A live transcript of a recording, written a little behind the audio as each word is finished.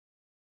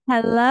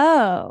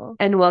Hello.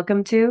 And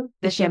welcome to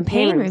The the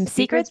Champagne Room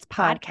Secrets Secrets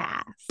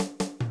Podcast.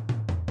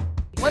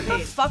 podcast. What the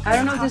fuck? I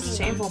don't know if this is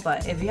shameful,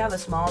 but if you have a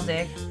small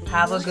dick,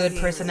 have a good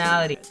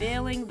personality.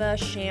 Failing the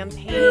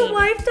champagne. Your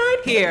wife died?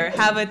 Here,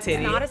 have a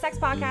titty. Not a sex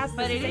podcast,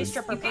 but it You is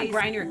stripper can place.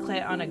 grind your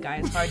clit on a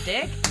guy's hard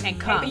dick and Okay,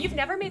 come. but you've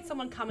never made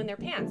someone come in their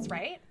pants,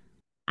 right?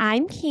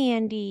 I'm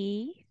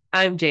Candy,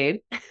 I'm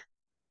Jade.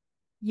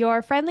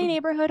 your friendly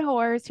neighborhood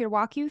whores here to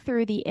walk you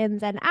through the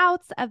ins and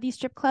outs of the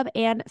strip club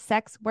and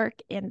sex work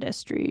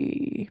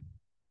industry.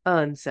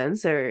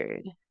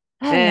 Uncensored.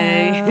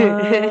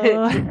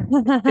 Hello.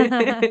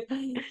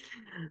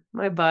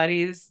 My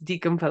body is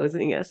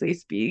decomposing as I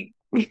speak.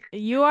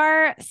 You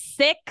are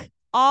sick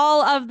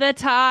all of the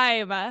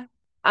time.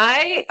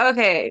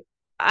 Okay.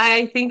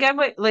 I think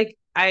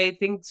I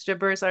think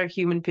strippers are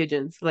human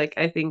pigeons. Like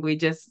I think we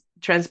just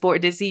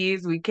transport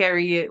disease, we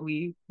carry it,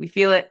 we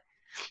feel it.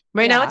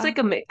 Right now it's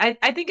Yeah. like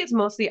I think it's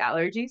mostly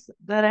allergies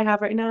that I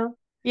have right now,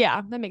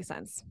 Yeah, that makes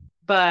sense.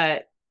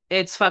 but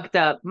it's fucked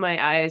up.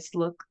 My eyes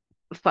look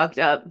fucked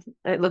up.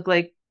 I look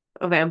like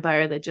a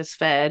vampire that just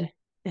fed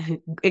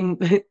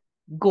and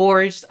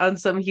gorged on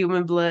some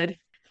human blood.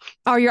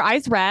 Are your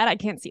eyes red? I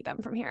can't see them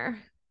from here.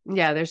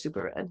 Yeah, they're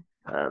super red.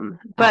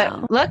 But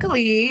Oh.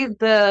 luckily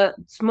the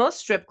most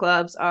strip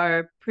clubs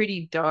are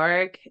pretty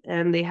dark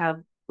and they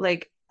have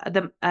like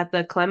at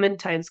the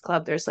Clementine's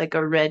Club, there's like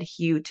a red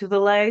hue to the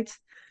lights.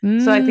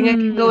 So I think I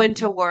can go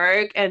into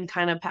work and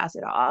kind of pass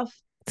it off.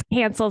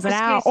 Cancels it Worst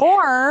out. case-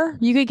 Or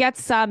you could get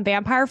some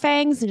vampire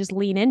fangs and just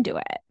lean into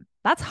it.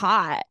 That's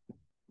hot.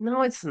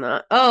 No, it's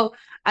not. Oh,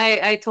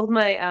 I told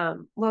my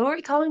what were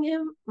we calling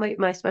him?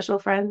 My special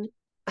friend.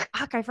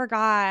 Fuck, I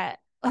forgot.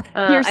 Your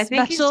I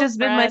think he's special just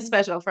been my friend.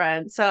 special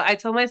friend. So I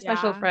told my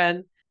special Yeah.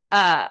 friend,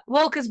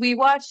 well, because we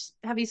watched,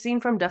 have you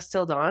seen From Dusk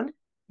Till Dawn?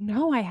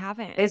 No, I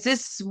haven't. It's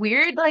this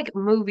weird like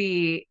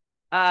movie.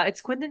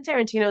 It's Quentin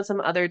Tarantino and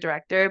some other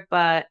director,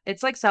 but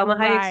it's like Salma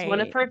Hayek's one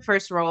of Right. her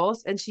first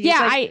roles, and she's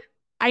Yeah, like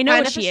I know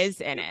kind what of a she is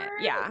in it. stripper.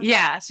 Yeah.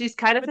 Yeah, she's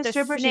kind of With a the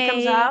stripper. She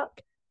comes out.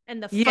 snake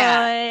and the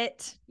Yeah.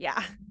 foot.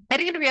 Yeah. I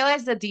didn't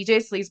realize that DJ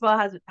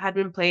Sleazeball had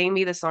been playing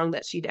me the song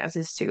that she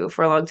dances to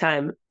for a long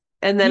time.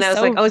 And then He's I was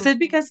so like, oh, is it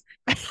because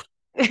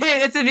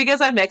is it because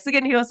I'm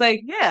Mexican? He was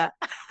like, yeah.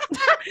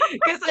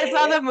 Because I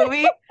saw the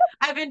movie.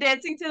 I've been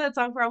dancing to that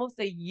song for almost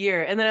a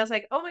year. And then I was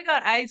like, oh my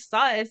God, I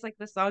saw it. It's like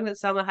the song that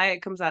Salma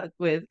Hayek comes out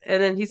with.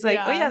 And then he's like,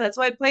 oh Yeah. yeah, that's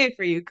why I play it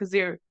for you, because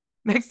you're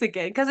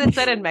Mexican. Because it's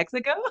set in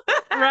Mexico.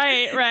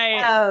 Right.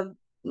 Um,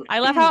 I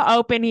love how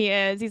open he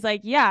is. He's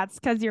like, yeah, it's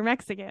because you're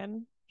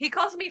Mexican. he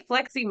calls me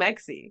Flexi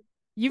Mexi.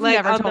 You've Like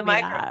never on told the me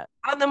micro that.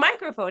 on the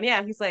microphone.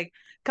 Yeah. He's like,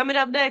 coming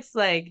up next,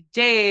 like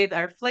Jade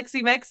or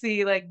Flexi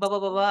Mexi, like blah blah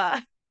blah blah.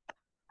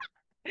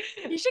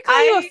 You should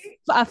call you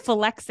I a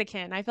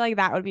Flexican. I feel like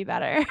that would be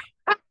better.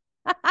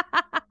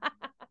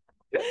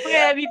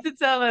 yeah, I need to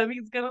tell him.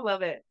 He's gonna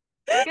love it.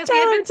 Because he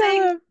had Tell been him, tell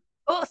saying, him.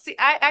 oh, see,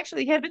 I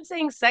actually he had been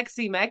saying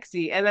sexy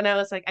Mexi, and then I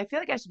was like, I feel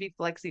like I should be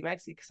Flexi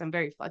Mexi because I'm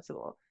very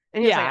flexible.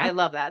 And he was like, Yeah. I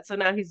love that. So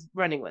now he's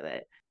running with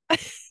it.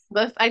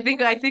 But I think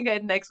the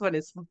next one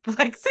is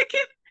Flexican.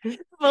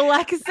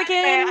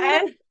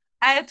 Flexican.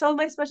 I had told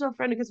my special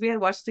friend, because we had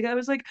watched together, I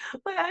was like,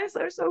 my eyes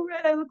are so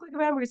red, I look like a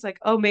vampire. He's like,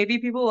 oh, maybe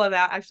people will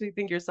now actually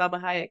think you're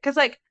Salma Hayek. Because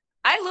like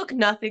I look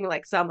nothing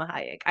like Salma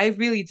Hayek. I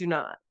really do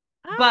not.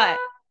 But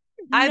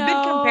I've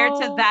been compared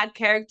to No. that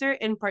character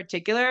in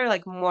particular,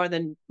 like more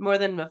than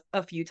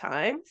a few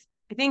times.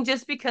 I think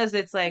just because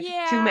it's like two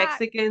Yeah.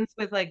 Mexicans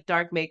with like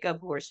dark makeup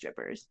who are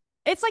strippers.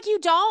 It's like you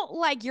don't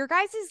like your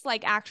guys'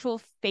 like actual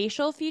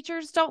facial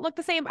features don't look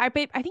the same. I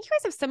think you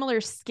guys have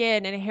similar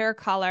skin and hair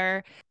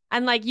color,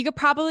 and like you could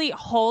probably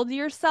hold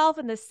yourself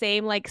in the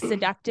same like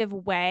seductive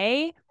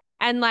way.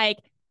 And like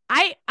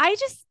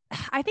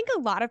I think a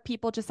lot of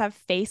people just have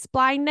face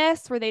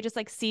blindness where they just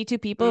like see two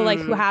people like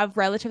who Mm. have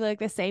relatively like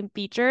the same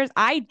features.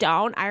 I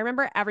don't. I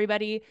remember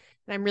everybody,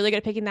 and I'm really good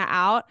at picking that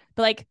out.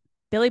 But like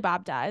Billy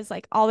Bob does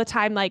like all the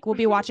time. Like we'll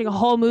be watching a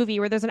whole movie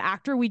where there's an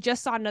actor we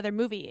just saw another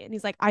movie, and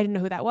he's like, I didn't know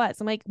who that was.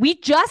 I'm like, we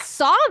just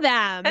saw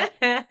them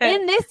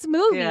in this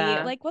movie.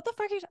 Yeah. Like, what the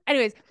fuck?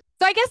 Anyways,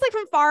 so I guess like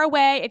from far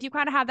away, if you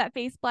kind of have that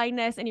face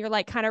blindness and you're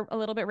like kind of a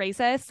little bit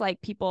racist, like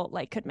people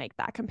like could make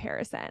that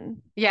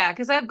comparison. Yeah,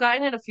 because I've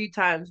gotten it a few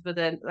times, but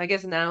then I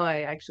guess now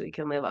I actually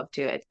can live up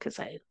to it because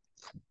I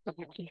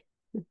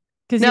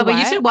Because no, but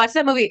you should watch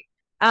that movie.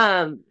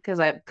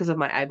 Because of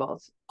my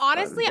eyeballs.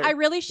 honestly, they're I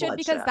really should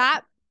because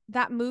bloodshot.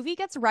 that movie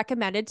gets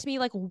recommended to me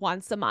like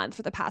once a month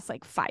for the past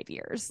like 5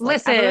 years. Like,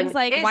 Listen, everyone's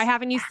like, why it's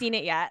haven't you seen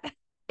it yet?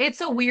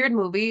 it's a weird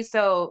movie,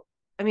 so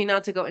I mean,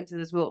 not to go into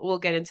this, we'll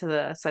get into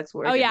the sex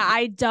work. Oh yeah, and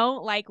I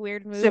don't like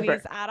weird movies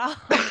stripper. at all.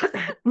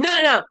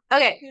 No.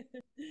 Okay,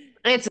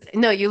 it's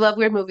no, you love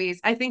weird movies.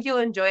 I think you'll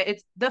enjoy it.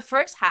 It's the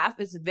first half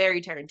is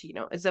very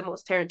Tarantino. It's the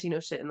most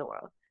Tarantino shit in the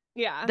world.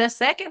 Yeah. The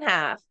second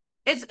half,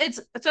 it's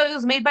so it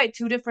was made by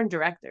two different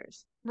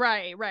directors.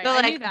 Right. So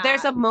I knew like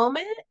there's a that.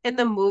 moment in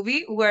the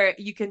movie where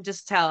you can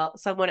just tell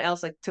someone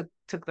else like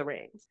took the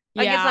reins.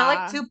 Like it's not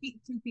like Yeah.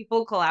 two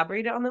people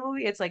collaborated on the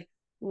movie. It's like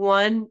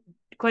one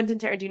Quentin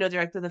Tarantino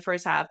directed the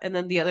first half and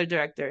then the other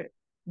director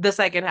the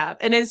second half.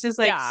 And it's just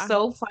like Yeah.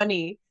 so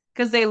funny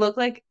because they look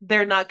like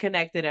they're not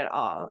connected at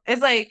all.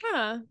 It's like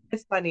Huh.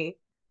 it's funny.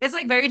 It's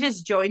like very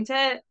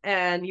disjointed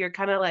and you're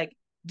kind of like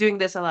doing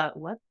this a lot.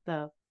 What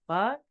the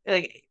fuck?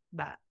 Like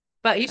that.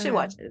 But you should Okay.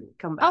 watch it and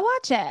come I'll back.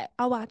 watch it.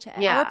 I'll watch it.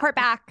 I'll Yeah. report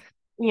back.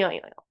 Yeah.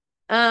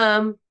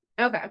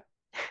 Okay.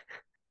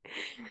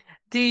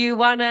 Do you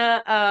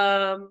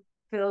wanna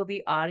fill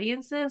the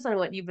audiences on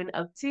what you've been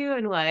up to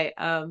and why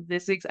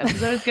this week's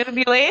episode is gonna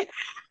be late?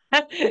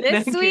 No,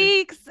 This I'm kidding.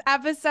 week's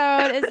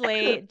episode is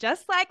late,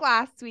 just like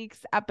last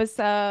week's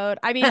episode.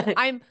 I mean,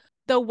 I'm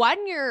the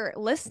one you're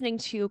listening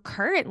to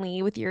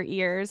currently with your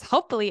ears,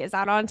 hopefully is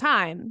out on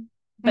time.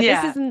 But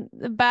Yeah. this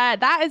isn't,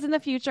 but that is in the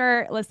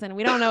future. Listen,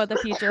 we don't know what the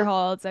future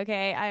holds.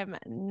 Okay. I'm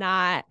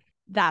not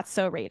That's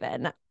So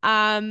Raven.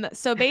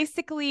 So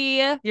basically,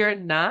 You're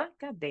not?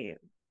 God damn.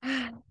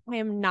 I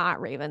am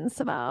not Raven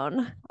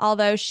Simone,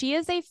 although she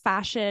is a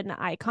fashion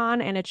icon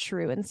and a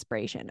true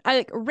inspiration. I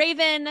like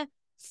Raven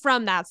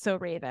from That's So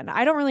Raven.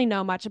 I don't really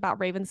know much about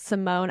Raven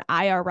Simone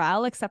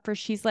IRL, except for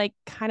she's like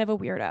kind of a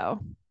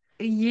weirdo.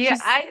 Yeah,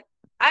 She's-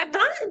 I'm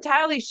not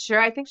entirely sure.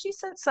 I think she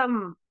said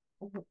some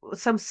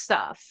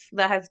stuff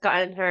that has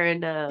gotten her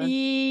in a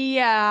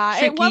Yeah.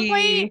 At one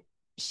point, tricky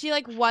she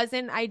like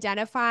wasn't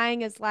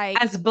identifying as like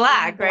as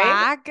black,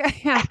 right?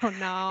 I don't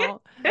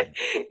know.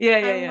 Yeah,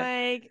 I'm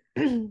yeah.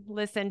 like,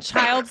 listen,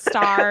 child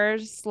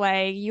stars,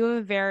 like you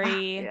have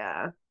very,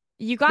 Yeah.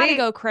 you got to They-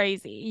 go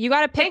crazy. You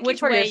got to pick Thank you which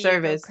for way your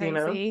service, you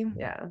go crazy.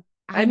 Yeah.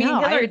 I I mean,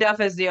 know. Hillary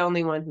Duff is the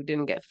only one who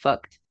didn't get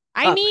fucked.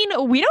 I up.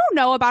 mean, we don't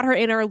know about her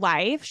inner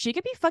life. She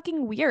could be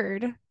fucking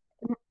weird.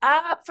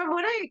 From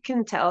what I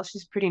can tell,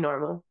 she's pretty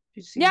normal.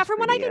 She Yeah, seems from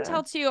what I pretty, can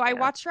tell too. I yeah.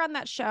 watched her on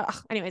that show. Ugh,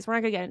 anyways, we're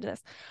not gonna get into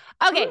this.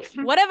 Okay,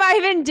 what have I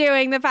been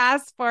doing the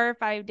past 4 or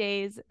 5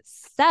 days?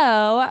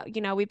 So,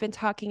 we've been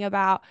talking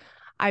about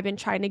I've been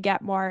trying to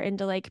get more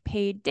into like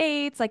paid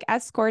dates, like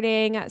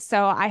escorting.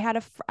 So I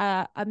had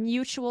a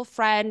mutual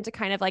friend to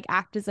kind of like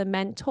act as a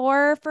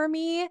mentor for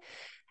me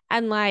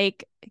and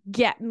like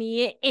get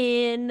me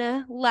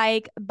in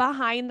like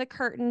behind the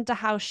curtain to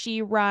how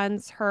she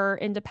runs her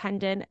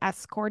independent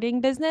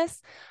escorting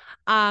business.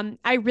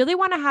 I really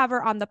want to have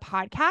her on the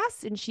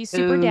podcast and she's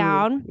super Ooh,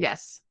 down.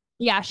 Yes.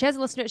 Yeah, she has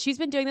listeners. She's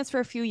been doing this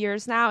for a few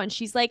years now and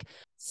she's like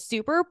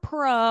super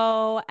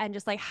pro and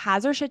just like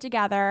has her shit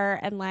together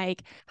and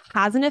like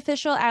has an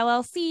official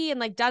LLC and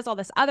like does all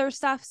this other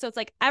stuff. So it's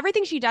like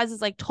everything she does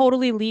is like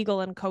totally legal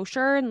and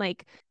kosher and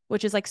like,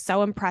 which is like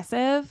so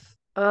impressive.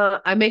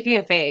 I'm making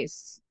a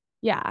face.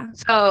 Yeah.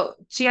 So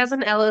she has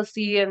an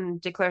LLC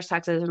and declares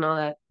taxes and all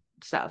that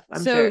stuff.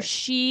 I'm So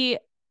sure.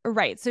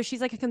 right. So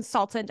she's like a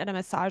consultant and a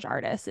massage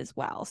artist as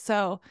well.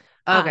 So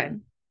Okay.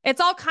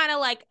 it's all kind of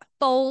like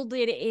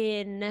folded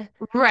in.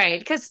 Right.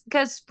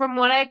 Because from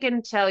what I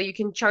can tell, you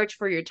can charge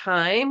for your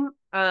time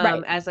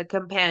Right. as a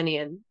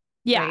companion,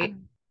 Yeah. right?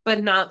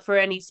 But not for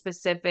any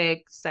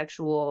specific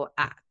sexual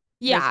act.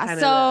 Yeah.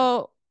 kinda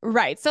So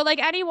right. So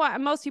like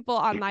most people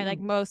online, like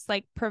most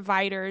like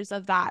providers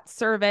of that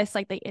service,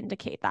 like they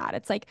indicate that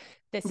it's like,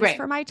 this is Right.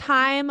 for my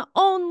time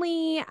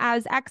only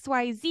as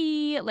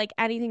XYZ, like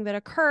anything that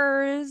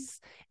occurs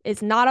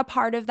is not a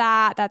part of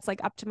that. That's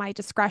like up to my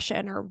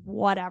discretion or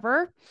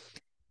whatever.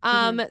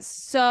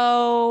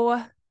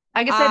 So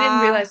I guess I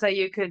didn't realize that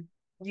you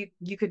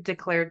could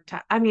declare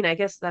I mean, I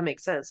guess that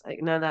makes sense.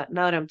 Like now that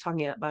I'm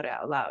talking about it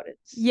out loud,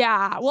 it's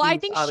yeah. Well, I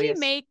seems think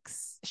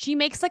obvious. she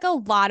makes like a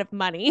lot of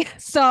money.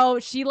 So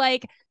she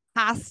like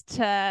has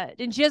to,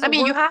 and she doesn't I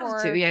mean, you work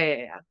have to.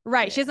 Yeah.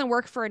 Right. Yeah. She doesn't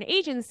work for an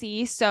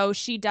agency. So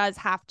she does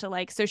have to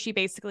like, so she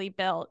basically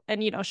built,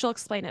 and she'll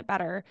explain it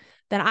better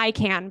than I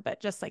can, but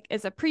just like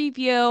as a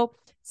preview.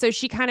 So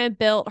she kind of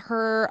built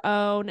her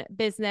own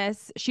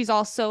business. She's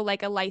also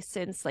like a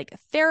licensed like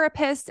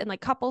therapist and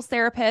like couples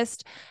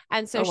therapist.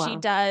 And so Oh, she wow.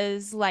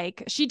 does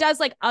like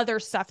other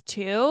stuff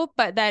too,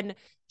 but then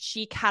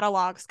she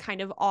catalogs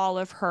kind of all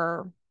of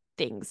her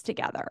things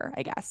together,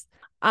 I guess.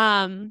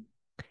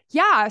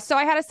 Yeah, so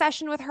I had a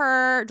session with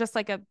her, just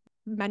like a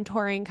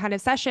mentoring kind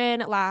of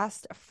session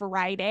last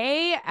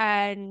Friday,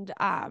 and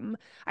I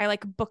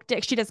like booked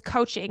it. She does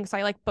coaching, so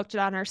I like booked it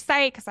on her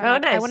site because I'm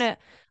like, nice.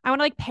 I want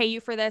to like pay you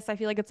for this. I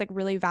feel like it's like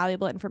really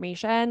valuable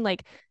information.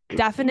 Like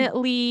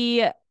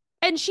definitely.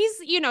 And she's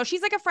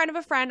like a friend of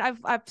a friend.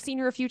 I've seen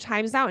her a few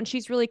times now and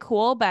she's really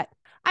cool, but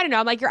I don't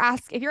know. I'm like,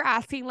 if you're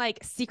asking like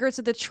secrets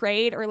of the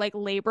trade or like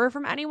labor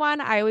from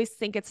anyone, I always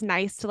think it's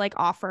nice to like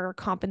offer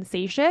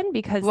compensation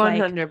because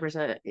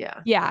 100%.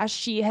 Yeah. yeah,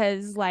 she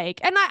has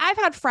like, and I've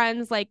had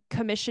friends like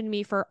commission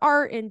me for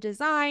art and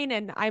design,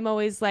 and I'm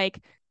always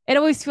like, it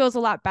always feels a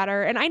lot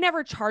better. And I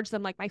never charge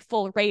them like my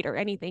full rate or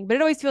anything, but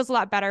it always feels a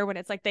lot better when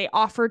it's like they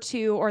offer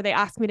to, or they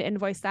ask me to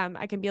invoice them.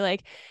 I can be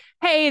like,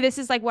 hey, this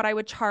is like what I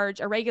would charge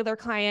a regular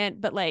client,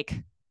 but like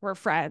we're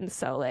friends.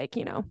 So like,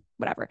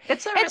 whatever.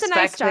 It's a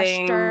nice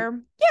gesture.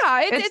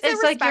 Yeah.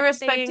 It's like you're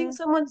respecting thing.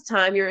 someone's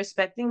time. You're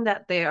respecting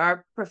that they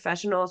are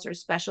professionals or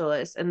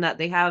specialists and that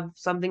they have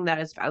something that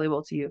is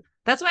valuable to you.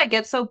 That's why I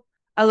get so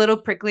a little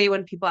prickly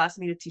when people ask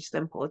me to teach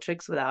them pole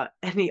tricks without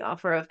any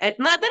offer of, and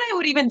not that I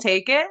would even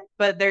take it,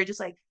 but they're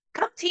just like,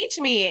 come teach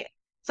me.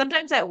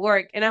 Sometimes at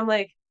work, and I'm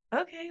like,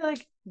 okay,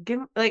 like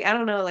like I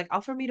don't know, like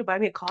offer me to buy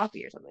me a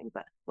coffee or something,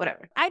 but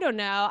whatever. I don't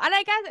know. And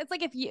I guess it's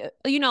like if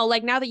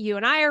like now that you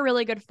and I are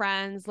really good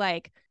friends,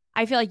 like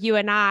I feel like you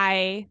and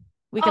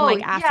we can Oh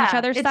like ask each yeah,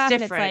 other it's stuff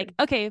and it's different. like,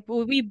 okay,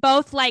 well, we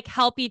both like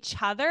help each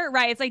other,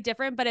 right? It's like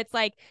different, but it's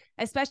like,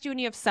 especially when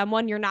you have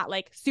someone you're not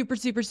like super,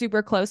 super,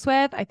 super close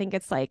with, I think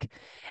it's like,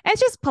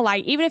 it's just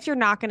polite. Even if you're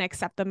not going to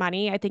accept the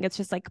money, I think it's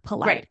just like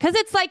polite Right, because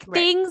it's like right.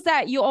 things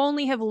that you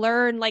only have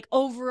learned like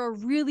over a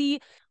really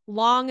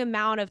long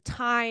amount of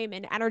time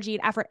and energy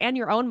and effort and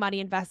your own money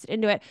invested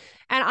into it.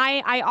 And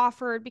I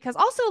offered because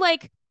also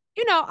like,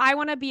 I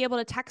want to be able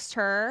to text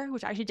her,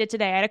 which I actually did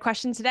today. I had a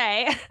question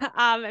today,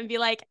 and be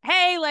like,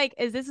 hey, like,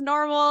 is this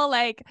normal?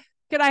 Like,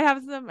 could I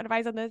have some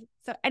advice on this?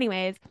 So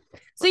anyways,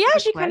 so What's yeah,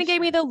 the she kind of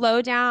gave me question? the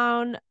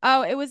lowdown.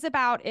 Oh, it was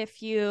about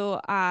if you,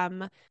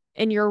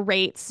 in your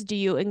rates, do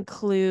you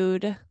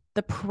include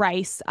the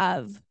price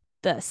of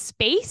the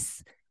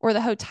space or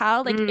the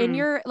hotel? Like in Mm,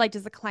 your, like,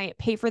 does the client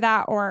pay for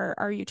that or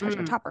are you charging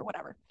on mm. top or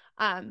whatever?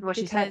 What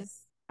she said.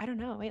 Because I don't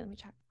know. Wait, let me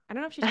check. I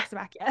don't know if she texted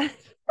back yet.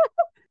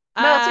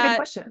 No, that's a good Uh,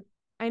 question.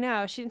 I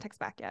know she didn't text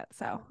back yet,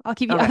 so I'll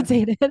keep you Okay.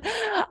 updated.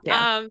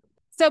 Yeah.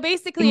 So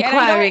basically, and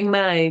I don't Inquiring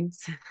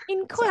minds.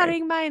 Sorry.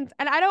 inquiring minds,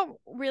 and I don't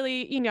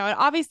really,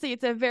 obviously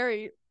it's a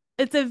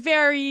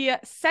very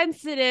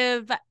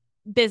sensitive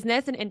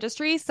business and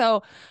industry,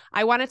 so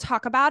I want to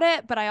talk about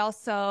it, but I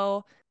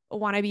also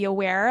want to be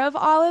aware of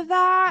all of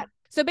that.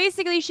 So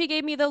basically, she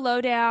gave me the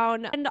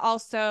lowdown and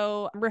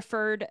also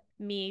referred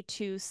me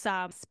to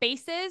some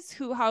spaces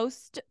who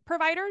host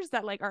providers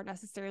that like aren't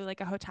necessarily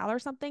like a hotel or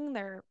something.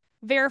 They're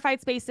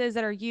verified spaces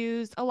that are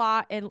used a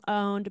lot and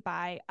owned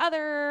by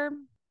other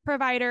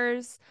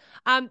providers.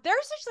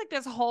 There's just like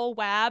this whole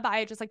web.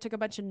 I just like took a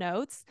bunch of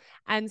notes.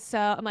 And so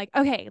I'm like,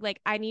 okay, like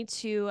I need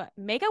to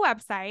make a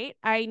website.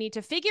 I need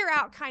to figure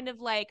out kind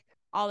of like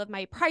all of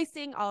my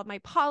pricing, all of my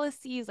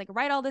policies, like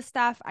write all this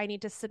stuff. I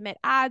need to submit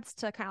ads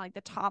to kind of like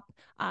the top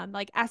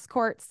like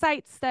escort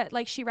sites that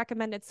like she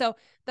recommended. So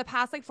the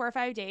past like 4 or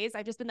 5 days,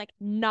 I've just been like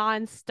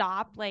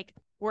nonstop like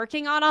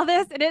working on all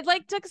this. And it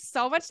like took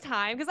so much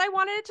time because I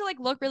wanted it to like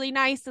look really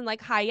nice and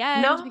like high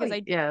end No, because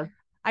yeah.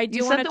 I You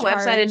do want sent to the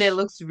website and it charge.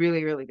 looks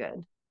really, really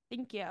good.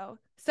 Thank you.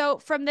 So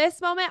from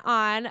this moment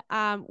on,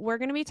 we're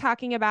going to be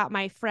talking about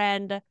my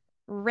friend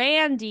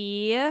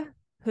Randy,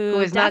 Who who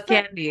is not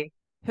definitely Candy?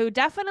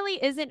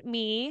 isn't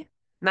me.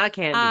 Not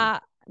Candy. Uh,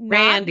 not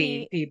Randy,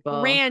 me, people.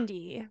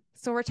 Randy.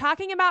 So we're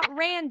talking about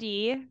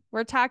Randy.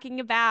 We're talking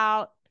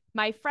about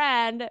my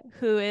friend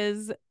who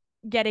is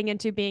getting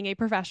into being a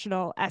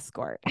professional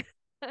escort.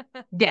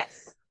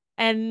 Yes.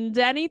 And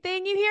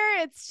anything you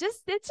hear, it's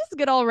just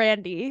good old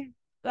Randy.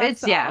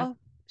 That's It's yeah. all.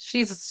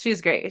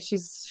 She's great.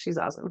 She's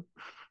awesome.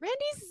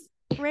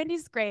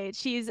 Randy's great.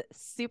 She's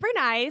super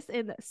nice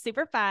and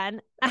super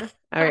fun.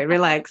 All right,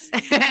 relax.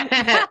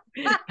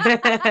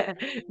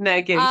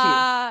 No, kidding. She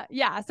is.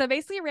 Yeah, so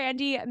basically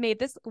Randy made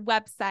this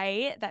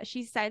website that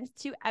she sends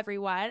to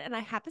everyone, and I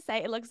have to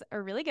say it looks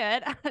really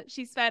good.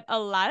 She spent a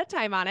lot of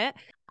time on it.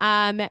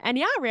 And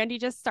yeah, Randy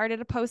just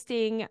started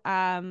posting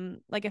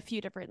like a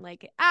few different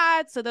like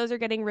ads. So those are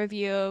getting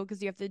review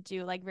because you have to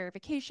do like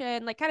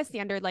verification, like kind of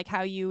standard like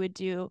how you would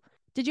do.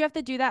 Did you have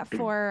to do that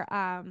for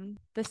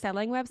the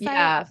selling website?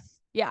 Yeah.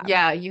 Yeah.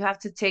 Yeah, you have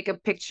to take a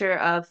picture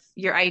of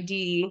your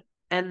ID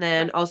and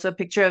then Right. also a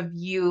picture of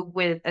you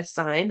with a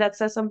sign that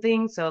says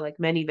something. So like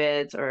many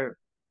bids or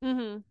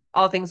Mm-hmm.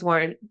 all things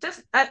warrant.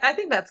 Just I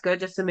think that's good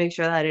just to make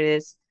sure that it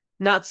is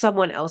not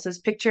someone else's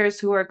pictures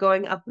who are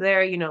going up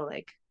there,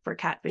 like for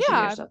catfishing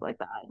or Yeah. stuff like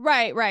that.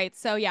 Right, right.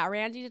 So yeah,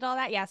 Randy did all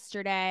that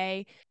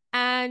yesterday.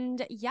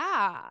 And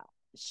yeah,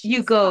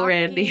 You she's go,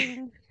 Randy.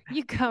 talking.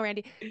 You go,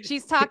 Randy.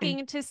 She's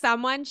talking to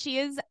someone she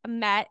has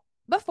met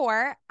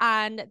before,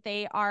 and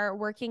they are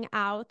working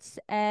out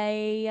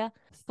a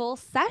full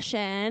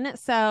session.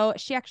 So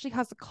she actually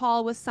has a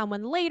call with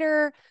someone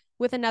later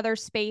with another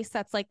space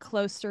that's like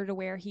closer to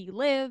where he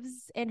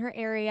lives in her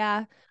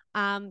area.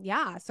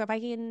 Yeah. So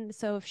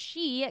if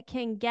she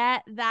can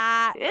get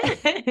that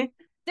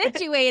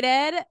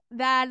situated,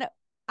 then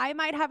I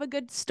might have a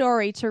good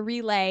story to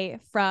relay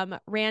from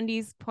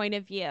Randy's point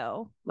of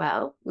view.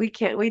 Well, we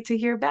can't wait to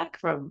hear back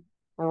from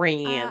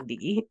Uh,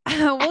 Randy.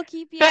 we'll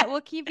keep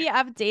you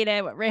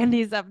updated what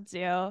Randy's up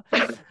to.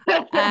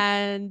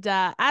 And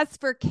as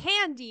for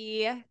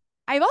Candy,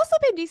 I've also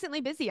been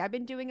decently busy. I've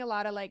been doing a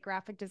lot of like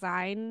graphic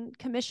design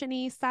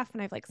commissiony stuff,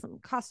 and I've like some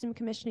costume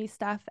commissiony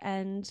stuff.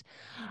 And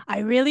I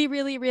really,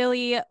 really,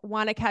 really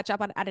want to catch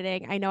up on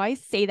editing. I know I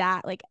say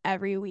that like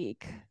every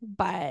week,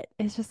 but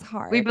it's just We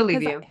hard believe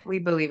because you. We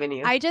believe in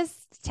you. I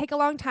just take a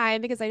long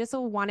time because I just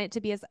want it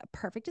to be as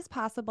perfect as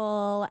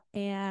possible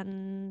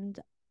and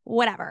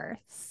whatever.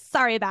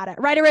 Sorry about it.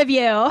 Write a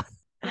review.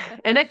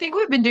 And I think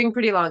we've been doing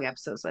pretty long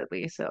episodes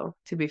lately, so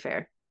to be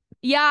fair.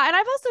 Yeah, and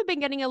I've also been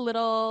getting a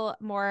little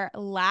more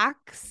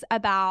lax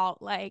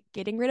about like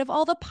getting rid of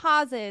all the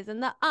pauses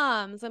and the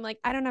ums. I'm like,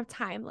 I don't have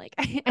time. Like,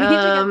 I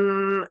need to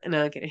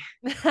No, I'm kidding.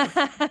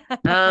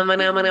 get. Um,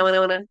 um, um, um,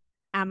 um,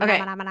 um.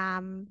 Okay.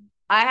 Um.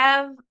 I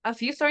have a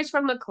few stories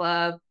from the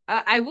club.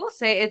 I will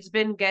say it's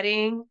been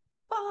getting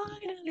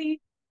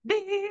finally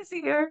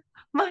busier.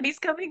 Money's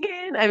coming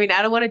in. I mean,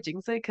 I don't want to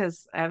jinx it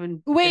because I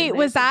haven't been Wait, there.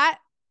 was that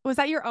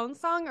your own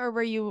song or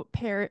were you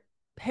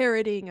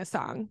parodying a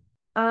song?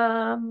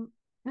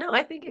 No,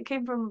 I think it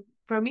came from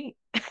me.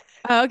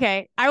 Oh,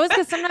 okay. I was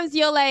because sometimes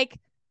you'll like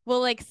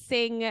will like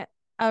sing Yeah,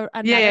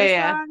 another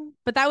yeah, song,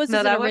 but that was no,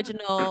 just an that one.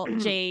 original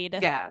Jade.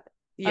 Yeah,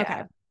 Okay.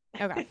 yeah.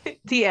 Okay.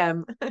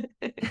 TM.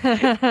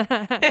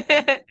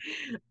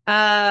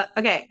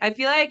 Okay. I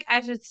feel like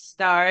I should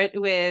start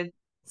with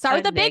Start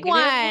a with the big negative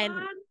one.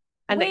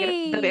 one.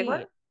 The big one?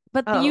 Wait,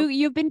 but Oh,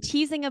 you've been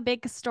teasing a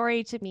big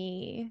story to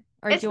me,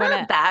 or do it's you want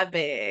not to? that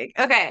big.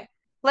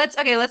 Let's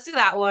do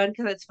that one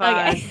because it's fun.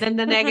 Okay. Then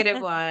the negative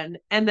one,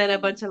 and then a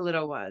bunch of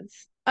little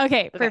ones.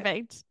 Okay, Okay.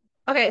 perfect.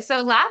 Okay,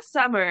 so last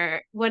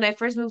summer when I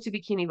first moved to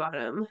Bikini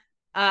Bottom,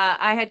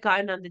 I had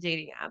gotten on the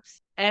dating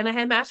apps and I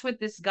had matched with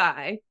this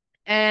guy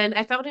and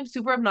I found him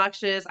super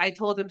obnoxious. I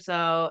told him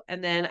so,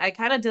 and then I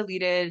kind of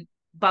deleted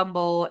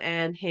Bumble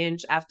and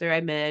Hinge after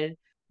I met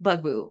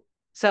Bugaboo.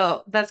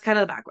 So that's kind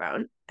of the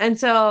background. And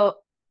so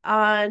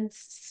on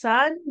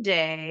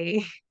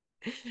Sunday,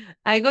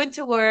 I go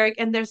into work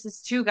and there's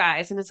this two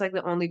guys and it's like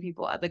the only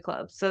people at the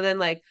club. So then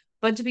like a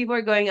bunch of people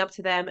are going up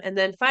to them and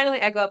then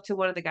finally I go up to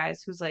one of the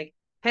guys who's like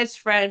his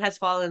friend has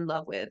fallen in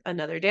love with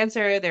another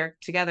dancer. They're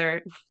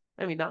together.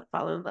 I mean, not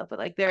fallen in love, but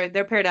like they're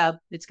paired up.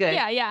 It's good.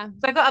 Yeah, yeah.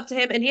 So I go up to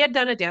him and he had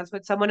done a dance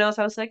with someone else.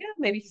 I was like,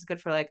 maybe he's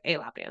good for like a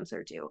lap dance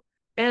or two.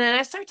 And then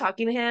I start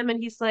talking to him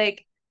and he's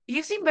like,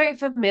 you seem very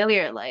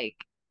familiar. Like,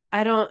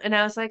 I don't, and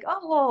I was like,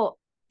 oh, well,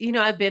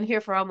 I've been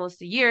here for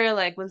almost a year.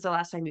 Like, when's the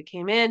last time you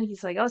came in?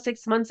 He's like, oh,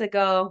 6 months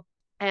ago.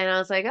 And I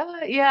was like,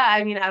 oh, yeah,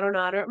 I mean, I don't know.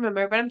 I don't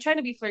remember, but I'm trying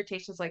to be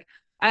flirtatious. Like,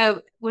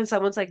 when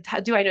someone's like,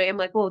 do I know you? I'm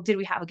like, well, did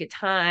we have a good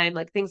time?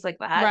 Like, things like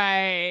that.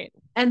 Right.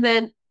 And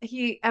then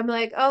I'm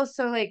like, oh,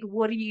 so like,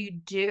 what do you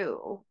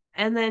do?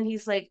 And then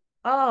he's like,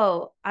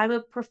 oh, I'm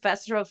a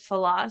professor of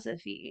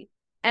philosophy.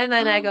 And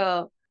then I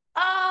go,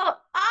 oh,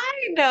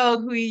 I know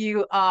who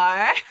you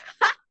are.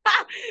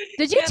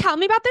 Did you Yeah, tell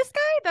me about this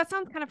guy? That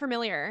sounds kind of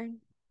familiar.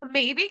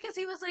 maybe because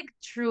he was like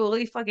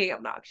truly fucking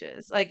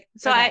obnoxious. Like,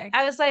 so I, Okay.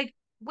 I was like,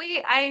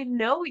 wait, I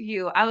know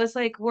you. I was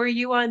like, were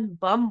you on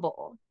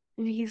Bumble?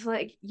 And he's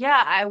like,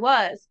 yeah, I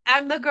was.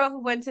 I'm the girl who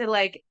went to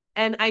like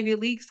an Ivy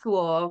League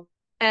school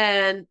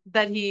and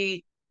that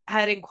he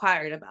had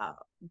inquired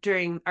about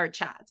during our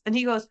chats. And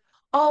he goes,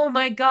 oh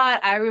my God,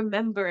 I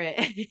remember it.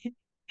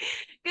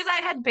 Because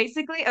I had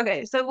basically,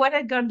 okay, so what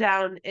had gone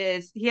down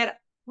is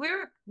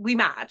we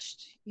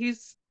matched.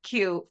 He's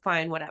cute,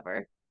 fine,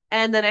 whatever.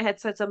 And then I had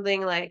said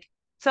something like,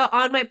 so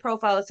on my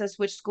profile, it says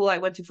which school I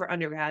went to for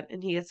undergrad.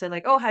 And he had said,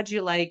 like, oh, how'd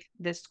you like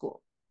this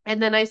school?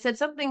 And then I said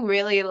something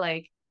really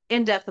like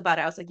in depth about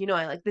it. I was like,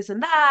 I like this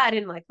and that. I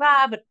didn't like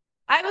that. But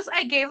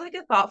I gave like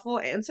a thoughtful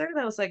answer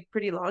that was like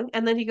pretty long.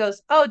 And then he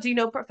goes, oh, do you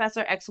know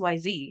Professor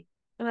XYZ?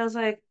 And I was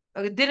like,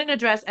 okay, didn't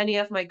address any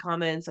of my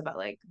comments about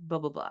like blah,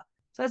 blah, blah.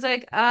 So I was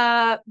like,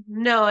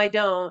 no, I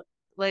don't.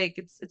 Like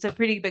it's a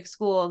pretty big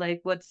school.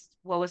 Like what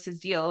was his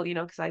deal?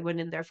 Because I went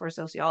in there for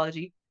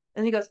sociology.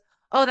 And he goes,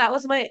 oh, that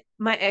was my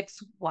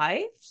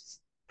ex-wife's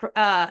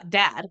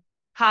dad.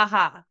 Ha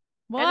ha.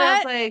 And What?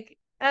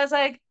 I was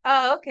like,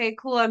 oh, okay,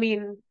 cool. I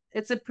mean,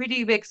 it's a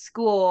pretty big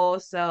school,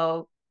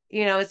 so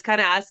it's kind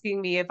of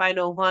asking me if I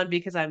know Juan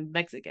because I'm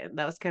Mexican.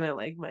 That was kind of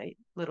like my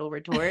little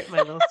retort,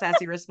 my little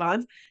sassy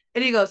response.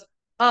 And he goes,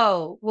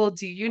 oh, well,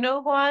 do you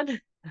know Juan?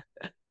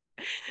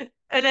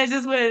 And I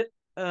just went,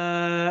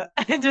 and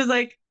just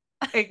like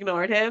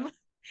ignored him.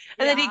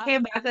 And then he Yeah.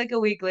 came back like a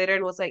week later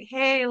and was like,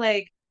 hey,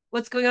 like,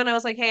 what's going on? I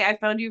was like, hey, I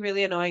found you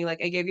really annoying.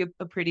 Like, I gave you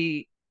a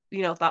pretty,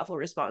 thoughtful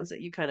response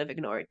that you kind of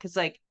ignored. Cause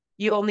like,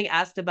 you only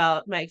asked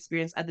about my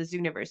experience at this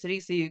university.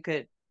 So you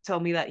could tell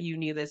me that you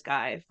knew this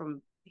guy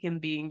from him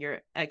being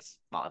your ex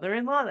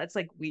father-in-law. That's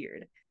like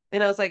weird.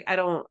 And I was like, I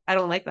don't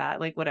like that.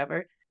 Like,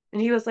 whatever.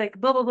 And he was like,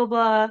 blah, blah, blah,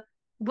 blah,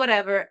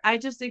 whatever. I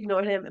just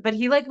ignored him. But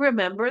he like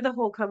remembered the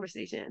whole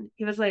conversation.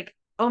 He was like,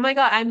 oh my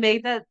God, I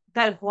made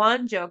that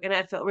Juan joke and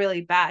I felt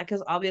really bad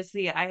because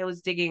obviously I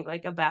was digging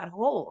like a bad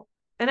hole.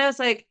 And I was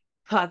like,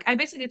 fuck. I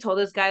basically told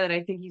this guy that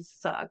I think he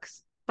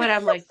sucks, but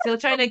I'm like still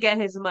trying to get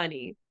his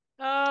money.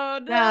 Oh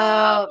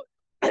no.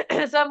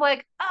 So so I'm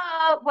like,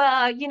 oh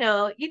well,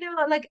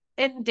 like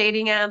in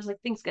dating apps,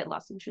 like things get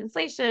lost in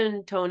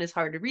translation, tone is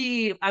hard to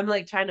read. I'm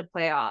like trying to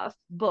play off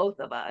both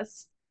of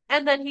us.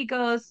 And then he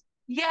goes,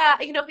 yeah,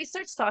 he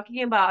starts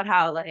talking about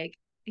how like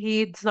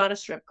he's not a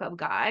strip club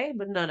guy,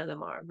 but none of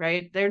them are,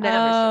 right? They're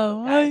never strip club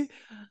Oh, guys.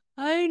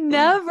 I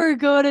never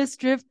go to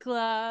strip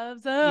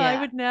clubs. Oh, I Yeah.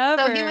 would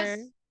So he was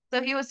never.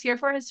 so he was here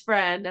for his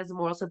friend as a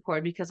moral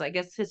support because I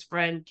guess his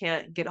friend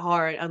can't get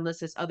hard unless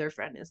his other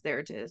friend is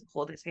there to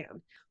hold his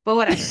hand. But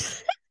whatever.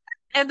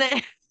 And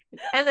then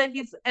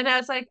and I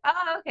was like,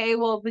 oh, okay,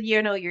 well, but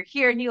you're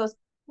here. And he goes,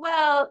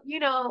 well,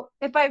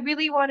 if I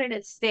really wanted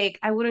a steak,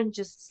 I wouldn't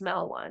just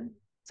smell one.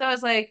 So I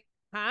was like,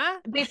 Huh?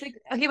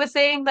 he was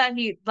saying that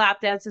he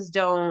lap dances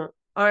don't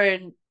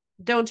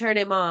turn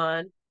him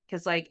on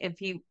because like if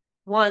he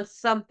wants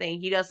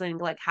something, he doesn't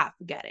like have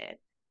to get it.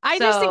 I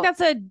just think So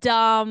that's a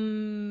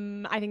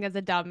dumb. I think that's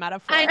a dumb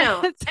metaphor. I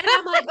know, and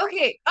I'm like,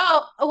 okay.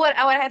 Oh, what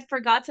I had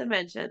forgot to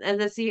mention, and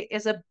this he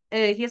has a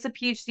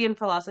PhD in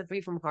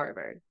philosophy from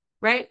Harvard,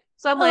 right?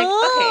 So I'm like,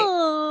 okay,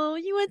 Oh,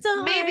 you went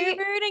to maybe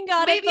Harvard and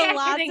got a maybe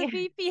I shouldn't.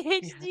 philosophy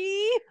Yes.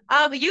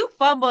 PhD, You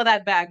fumble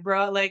that back,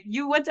 bro. Like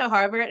you went to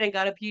Harvard and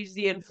got a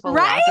PhD in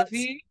right?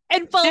 philosophy.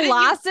 And Shouldn't you?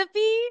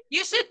 philosophy.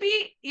 You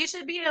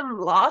should be in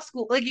law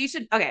school. Like you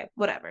should. Okay,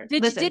 whatever.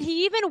 Did Listen,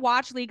 he even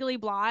watch Legally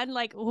Blonde?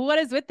 Like, what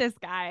is with this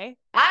guy?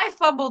 I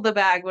fumbled the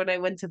bag when I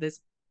went to this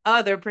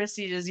other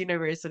prestigious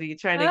university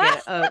trying to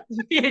get a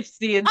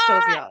PhD in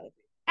sociology.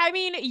 I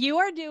mean, you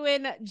are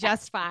doing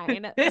just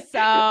fine. So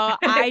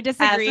I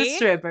disagree. As a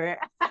stripper.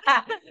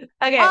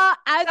 Okay. As So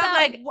I'm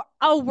like,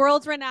 a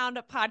world-renowned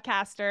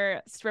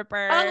podcaster,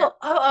 stripper.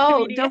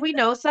 oh, don't we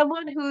know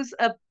someone who's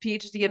a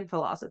PhD in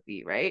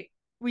philosophy, right?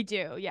 We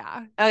do,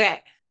 yeah. Okay.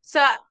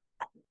 So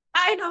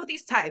I know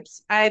these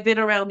types. I've been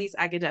around these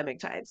academic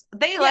types.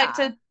 They like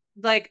Yeah. to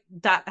like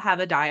have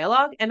a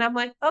dialogue, and I'm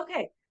like,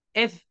 okay,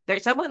 if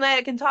there's someone that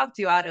I can talk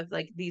to out of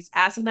like these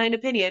asinine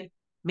opinion,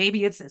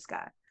 maybe it's this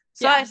guy.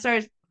 So Yeah. I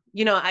start,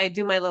 I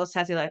do my little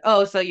sassy like,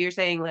 oh, so you're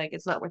saying like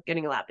it's not worth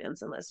getting a lap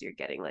dance unless you're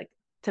getting like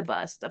to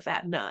bust a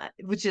fat nut,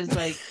 which is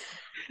like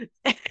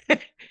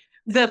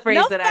the phrase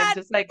No that fat- I've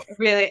just like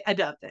really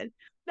adopted.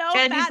 No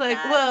And he's fat like,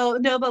 nuts. well,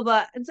 no, blah,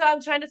 blah. And so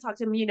I'm trying to talk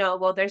to him,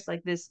 well, there's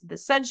like the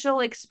sensual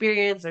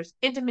experience, there's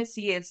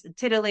intimacy, it's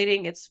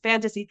titillating, it's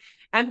fantasy.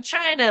 I'm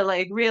trying to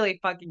like really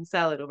fucking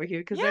sell it over here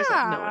because there's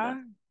like no one else.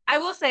 I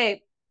will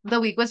say the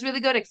week was really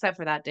good except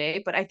for that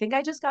day, but I think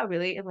I just got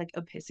really in like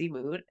a pissy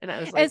mood. And I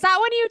was like, Is that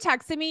when you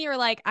texted me? You're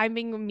like, I'm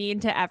being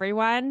mean to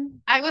everyone.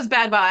 I was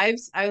bad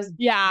vibes. I was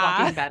Yeah.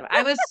 walking bad vibes.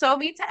 I was so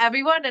mean to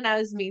everyone, and I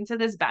was mean to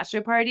this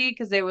bachelor party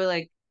because they were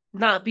like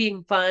not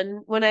being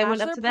fun when I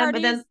went up to them.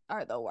 But then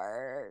are the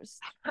worst.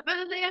 But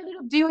then they ended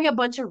up doing a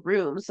bunch of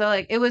rooms. So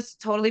like it was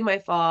totally my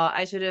fault.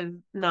 I should have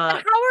not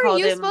And how are called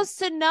you him supposed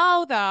to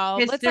know though?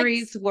 It's like,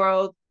 history's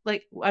world.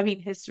 Like I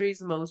mean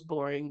history's most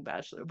boring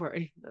bachelor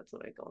party. That's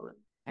what I call it.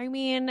 I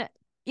mean, I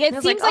it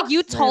was seems like, like you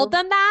 "Oh, told so-"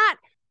 them that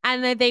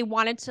and then they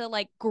wanted to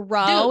like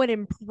grow Dude. and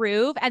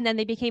improve and then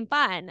they became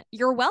fun.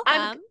 You're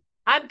welcome.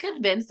 I'm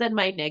convinced that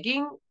my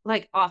negging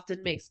like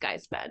often makes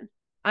guys spend.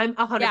 I'm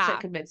 100% Yeah.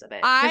 convinced of it.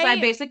 Because I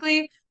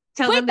basically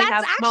tell them they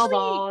that's have small actually-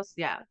 balls.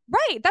 Yeah.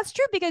 Right. That's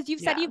true because you've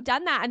said Yeah. you've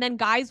done that and then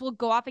guys will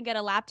go off and get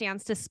a lap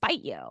dance to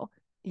spite you.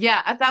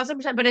 Yeah,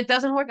 1,000%. But it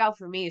doesn't work out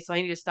for me, so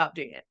I need to stop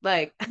doing it.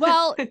 Like,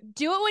 Well,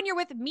 do it when you're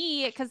with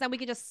me because then we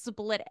can just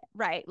split it,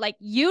 right? Like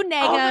you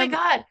neg oh my him,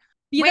 God.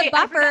 be Wait, the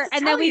I forgot buffer, to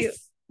and then tell you.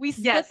 we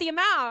split Yes. the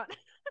amount.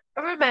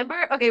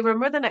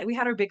 Remember the night we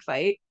had our big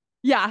fight?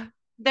 Yeah.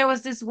 There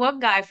was this one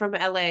guy from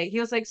LA. He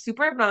was like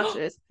super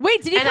obnoxious.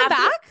 Wait, did he And come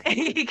after- back?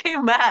 He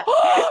came back.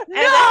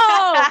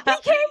 No,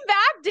 he came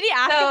back. Did he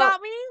ask So-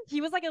 about me?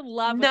 He was like in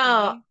love with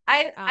No, me.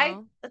 I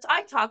Oh.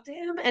 I talked to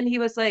him and he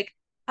was like,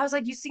 I was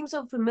like, you seem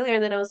so familiar.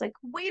 And then I was like,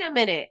 wait a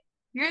minute.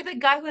 You're the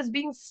guy who was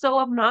being so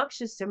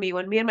obnoxious to me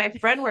when me and my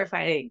friend were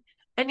fighting.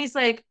 And he's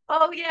like,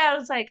 oh yeah. I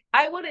was like,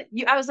 I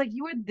was like,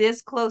 you were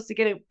this close to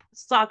getting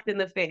socked in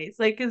the face.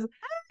 Like,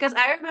 cause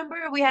I remember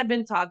we had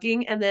been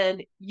talking and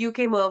then you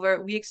came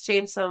over, we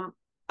exchanged some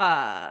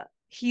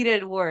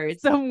heated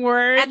words. Some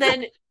words. And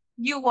then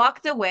you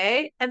walked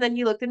away and then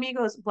he looked at me and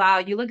goes, wow,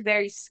 you look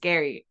very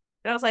scary.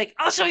 And I was like,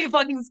 I'll show you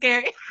fucking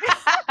scary.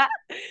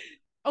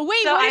 Oh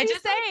wait, So what I did he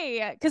just, like-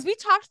 say? Because we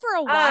talked for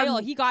a while.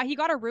 Um, He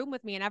got a room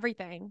with me and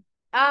everything.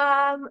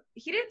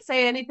 He didn't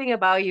say anything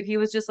about you. He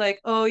was just like,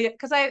 oh yeah,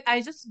 because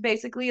I just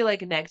basically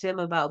like negged him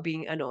about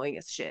being annoying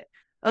as shit.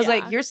 I was Yeah.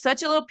 like, you're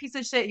such a little piece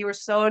of shit. You were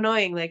so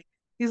annoying. Like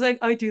he's like,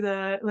 I do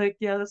that. Like,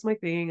 yeah, that's my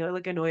thing. I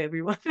like annoy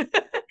everyone.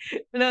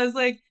 And I was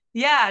like,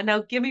 yeah, now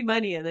give me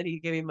money. And then he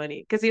gave me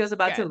money because he was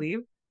about to Good. leave.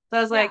 So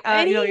I was like,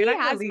 and you're he not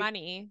gonna has leave.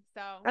 money.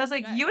 So I was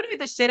like, good. you would beat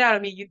the shit out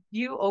of me.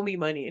 You owe me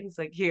money. And he's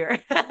like, here.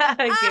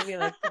 And gave me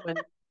like some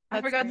money. I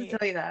That's forgot great. to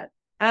tell you that.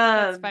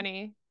 That's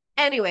funny.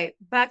 Anyway,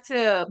 back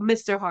to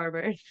Mr.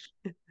 Harvard.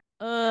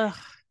 Ugh.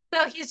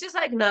 So he's just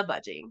like not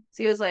budging.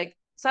 So I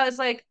was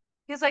like,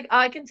 he's like, oh,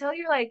 I can tell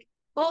you're like,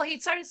 well, he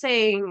started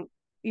saying,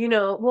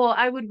 well,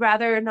 I would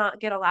rather not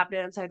get a lap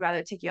dance. I'd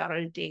rather take you out on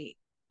a date.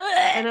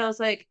 And I was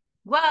like,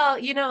 well,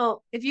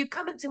 if you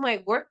come into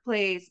my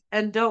workplace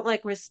and don't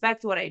like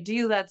respect what I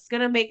do, that's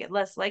gonna make it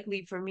less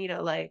likely for me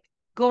to like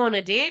go on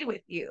a date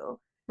with you.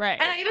 Right.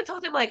 And I even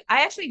told him, like,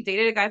 I actually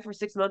dated a guy for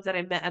 6 months that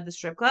I met at the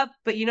strip club.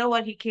 But you know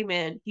what? He came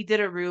in, he did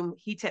a room,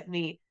 he tipped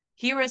me.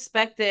 He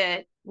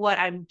respected what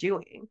I'm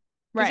doing.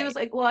 Because he was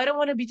like, well, I don't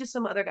want to be just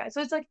some other guy.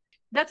 So it's like,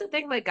 that's the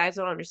thing, like, guys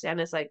don't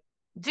understand. It's like,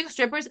 do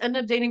strippers end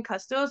up dating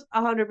custos?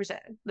 100%.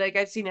 Like,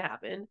 I've seen it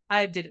happen.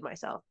 I did it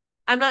myself.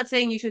 I'm not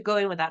saying you should go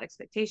in without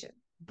expectation.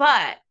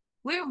 But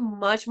we're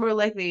much more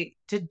likely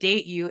to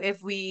date you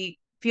if we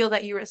feel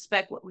that you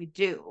respect what we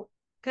do.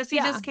 Because he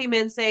just came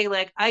in saying,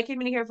 like, I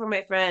came in here for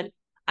my friend.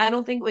 I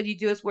don't think what you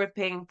do is worth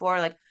paying for,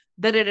 like,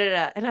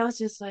 da-da-da-da. And I was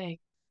just like,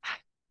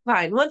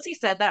 fine. Once he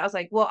said that, I was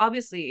like, well,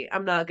 obviously,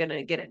 I'm not going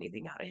to get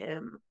anything out of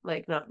him.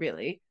 Like, not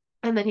really.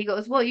 And then he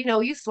goes, well,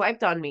 you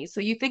swiped on me,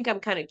 so you think I'm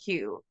kind of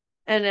cute.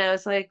 And I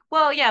was like,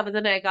 well, yeah, but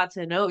then I got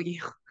to know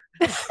you.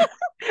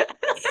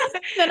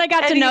 Then I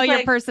got to And know he's your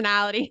like,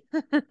 personality.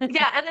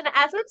 yeah. And then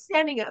as I'm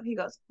standing up, he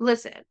goes,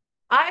 listen,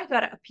 I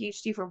got a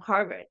PhD from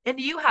Harvard and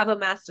you have a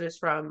master's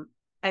from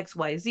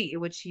XYZ,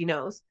 which he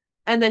knows.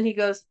 And then he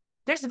goes,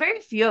 there's very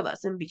few of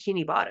us in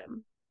Bikini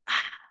Bottom.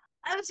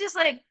 I was just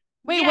like,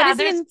 Wait, what yeah, is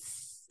he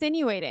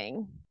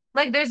insinuating?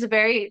 like there's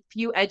very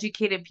few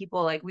educated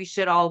people, like we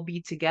should all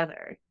be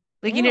together.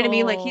 Like, you know what I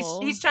mean? Like he's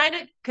Oh, he's trying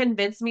to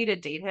convince me to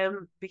date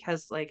him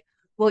because like,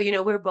 well,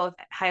 we're both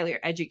highly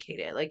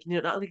educated, like,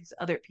 not like these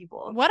other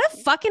people. what a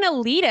fucking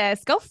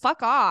elitist. Go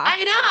fuck off.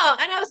 I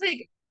know. And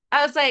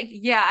I was like,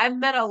 yeah, I've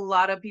met a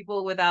lot of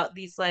people without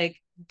these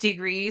like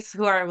degrees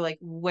who are like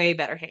way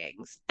better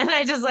hangs. And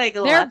I just like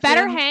They're left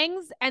better him.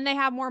 hangs and they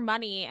have more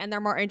money and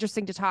they're more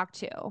interesting to talk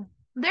to.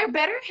 They're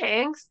better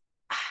hangs.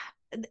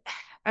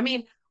 I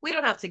mean, we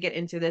don't have to get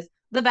into this.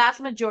 The vast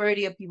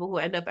majority of people who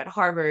end up at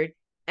Harvard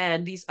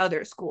and these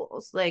other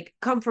schools like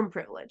come from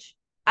privilege.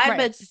 I've Right.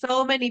 met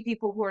so many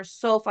people who are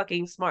so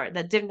fucking smart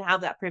that didn't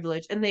have that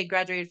privilege and they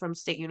graduated from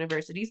state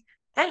universities.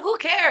 And who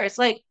cares?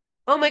 Like,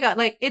 oh my God,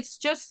 like it's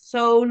just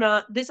so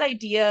not this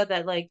idea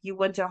that like you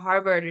went to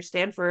Harvard or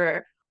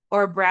Stanford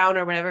or Brown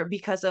or whatever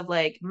because of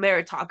like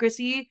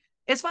meritocracy.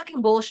 It's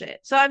fucking bullshit.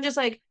 So I'm just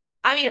like,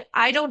 I mean,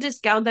 I don't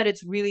discount that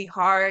it's really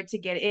hard to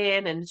get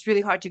in and it's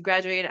really hard to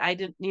graduate. I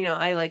didn't,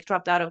 I like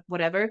dropped out of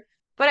whatever.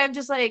 But I'm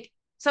just like,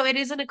 so it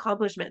is an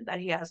accomplishment that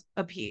he has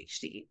a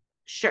PhD.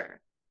 Sure,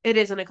 it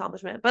is an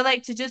accomplishment. But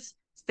like to just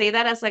say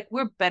that as like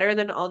we're better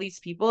than all these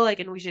people, like,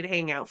 and we should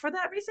hang out for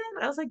that reason.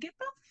 I was like, get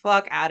the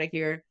fuck out of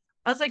here.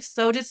 I was like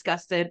so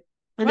disgusted.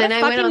 And What then a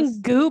I went on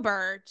fucking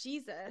goober.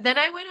 Jesus. then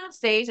I went on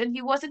stage and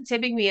he wasn't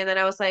tipping me. And then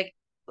I was like,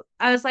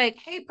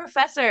 hey,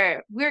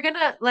 professor, we're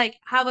gonna like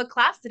have a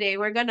class today.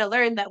 We're gonna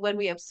learn that when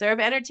we observe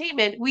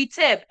entertainment, we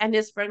tip. And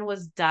his friend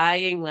was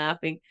dying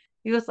laughing.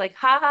 He was like,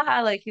 ha ha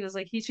ha. Like he was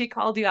like, she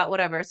called you out,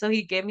 whatever. So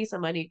he gave me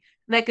some money.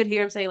 And I could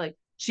hear him saying, like,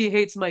 she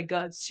hates my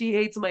guts. She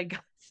hates my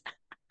guts.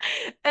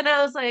 And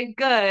I was like,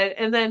 good.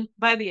 And then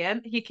by the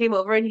end, he came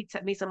over and he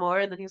tipped me some more.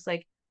 And then he was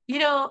like,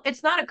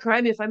 it's not a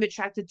crime if I'm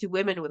attracted to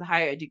women with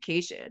higher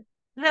education.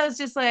 And I was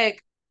just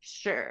like,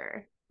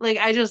 sure. Like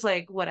I just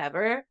like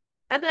whatever.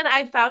 And then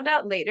I found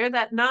out later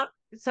that not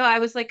so I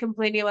was like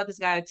complaining about this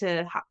guy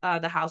to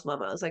the house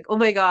mama. I was like, oh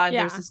my God,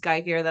 there's Yeah. this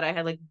guy here that I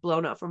had like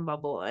blown up from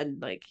Bumble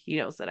and like he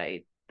knows that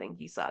I think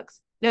he sucks.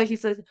 No, he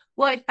says,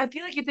 well, I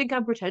feel like you think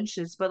I'm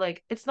pretentious, but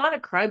like it's not a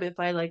crime if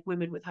I like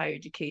women with higher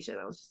education.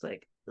 I was just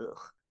like, ugh,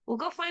 well,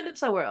 go find him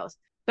somewhere else.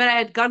 But I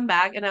had gone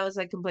back and I was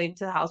like complaining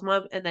to the house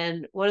mom. And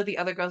then one of the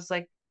other girls was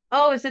like,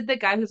 oh, is it the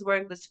guy who's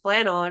wearing this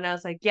flannel? And I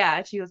was like, yeah.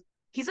 And she goes,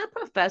 he's a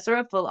professor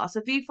of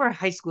philosophy for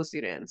high school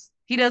students.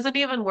 He doesn't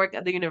even work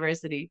at the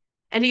university.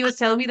 And he was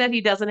telling me that he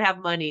doesn't have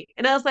money.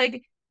 And I was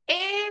like,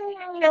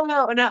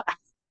 no.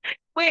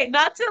 Wait,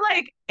 not to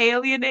like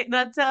alienate,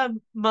 not to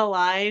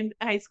malign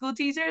high school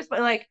teachers, but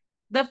like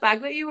the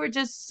fact that you were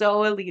just so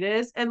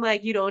elitist and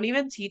like you don't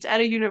even teach at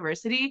a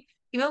university,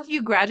 even if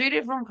you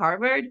graduated from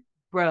Harvard,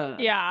 bruh.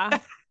 Yeah.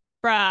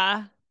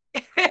 Bruh.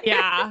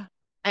 Yeah.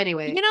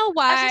 Anyway, You know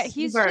what? just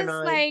He's super just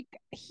annoying.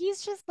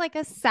 like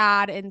a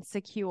sad,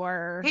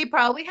 insecure He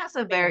probably has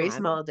a very man.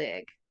 small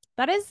dick.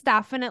 That is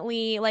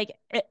definitely like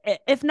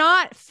if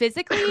not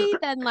physically,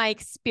 then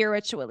like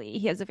spiritually,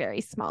 he has a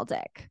very small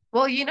dick.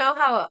 Well, you know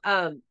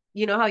how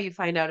you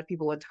find out if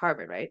people went to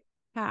Harvard, right?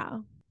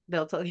 How?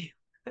 They'll tell you.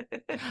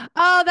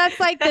 Oh, that's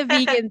like the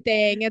vegan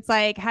thing. It's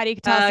like, how do you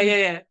tell? someone's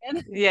Yeah.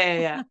 vegan?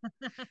 Yeah.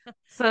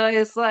 So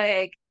it's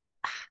like,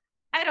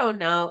 I don't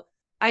know.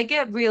 I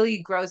get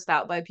really grossed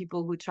out by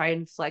people who try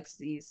and flex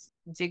these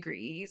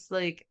degrees.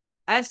 Like,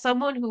 as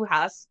someone who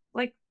has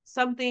like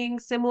something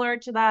similar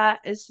to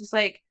that, it's just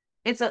like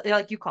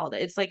like you called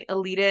it. It's like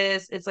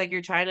elitist. It's like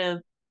you're trying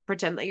to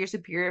pretend that you're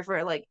superior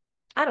for like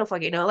I don't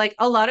fucking know. Like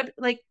a lot of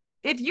like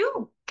if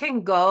you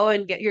can go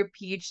and get your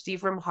PhD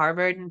from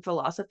Harvard in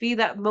philosophy,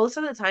 that most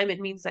of the time it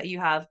means that you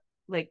have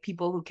like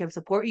people who can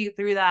support you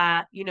through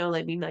that.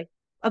 I mean, like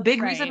a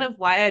big reason Right. of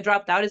why I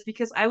dropped out is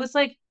because I was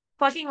like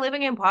fucking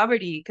living in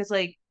poverty because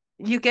like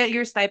you get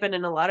your stipend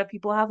and a lot of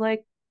people have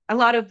like a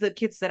lot of the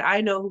kids that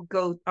I know who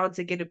go on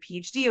to get a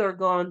PhD or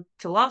go on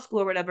to law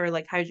school or whatever,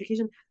 like higher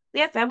education, they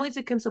have families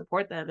that can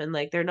support them and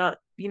like they're not,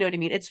 you know what I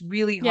mean? It's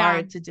really Yeah.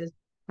 hard to just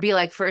be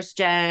like first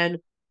gen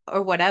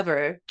or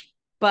whatever.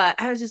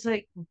 But I was just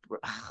like,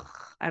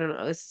 I don't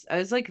know. I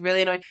was like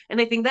really annoyed. And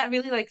I think that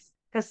really like,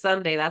 because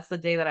Sunday, that's the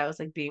day that I was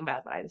like being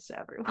bad vibes to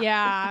everyone.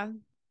 Yeah.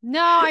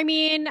 No, I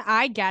mean,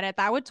 I get it.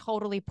 That would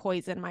totally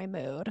poison my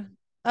mood.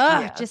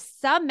 Ugh, Yeah. just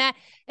some men.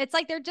 It's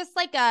like they're just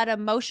like an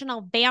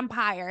emotional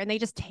vampire and they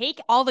just take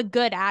all the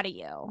good out of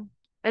you.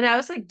 And I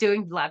was like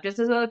doing lap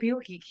dances with other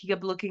people. He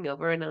kept looking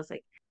over and I was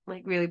like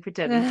really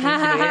pretending to enjoy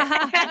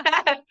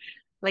it.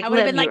 Like, I would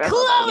have let been me like, rub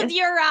on close you.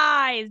 your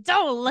eyes.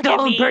 Don't look at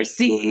Don't me.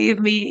 perceive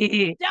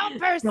me. Don't Don't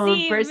perceive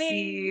me.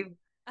 perceive.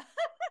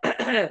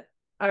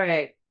 All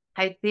right.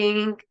 I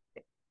think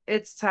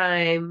it's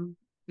time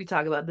we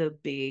talk about the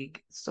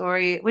big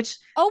story, which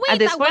Oh at wait,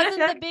 this that point I wasn't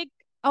feel the like big.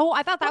 Oh,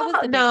 I thought that was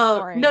well, the big no,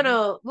 story. no,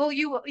 no. Well,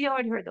 you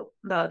already heard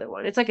the other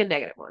one. It's like a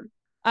negative one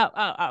Oh,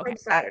 okay. from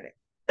Saturday.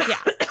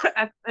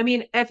 Yeah. I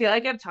mean, I feel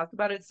like I've talked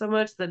about it so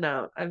much that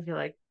now I feel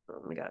like,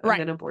 oh my God, I'm Right.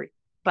 gonna bore you.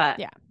 But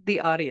Yeah.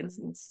 the audience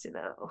needs to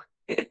know.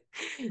 The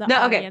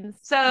No, okay. audience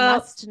So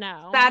must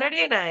know.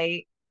 Saturday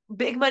night,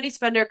 big money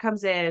spender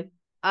comes in.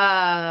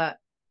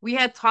 We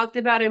had talked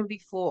about him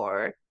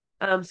before.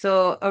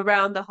 So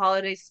around the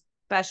holiday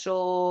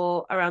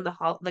special, around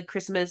the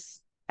Christmas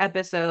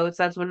episodes,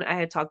 that's when I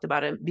had talked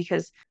about him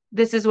because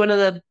this is one of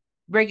the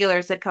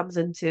regulars that comes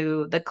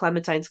into the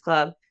Clementine's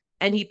Club,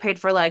 and he paid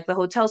for like the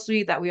hotel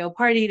suite that we all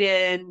partied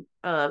in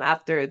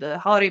after the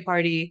holiday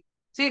party.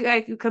 So the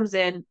guy who comes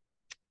in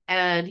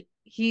and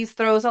he's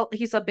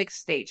a big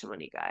stage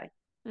money guy.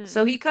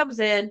 So he comes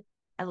in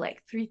at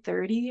like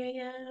 3:30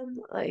 a.m.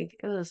 Like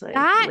it was like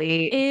That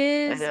late. I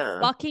is know.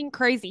 fucking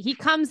crazy. He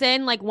comes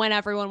in like when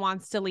everyone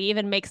wants to leave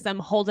and makes them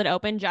hold it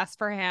open just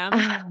for him.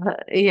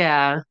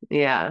 Yeah,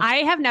 yeah. I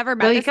have never So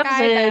met he this comes guy,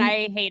 but in.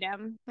 I hate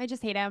him. I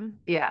just hate him.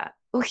 Yeah.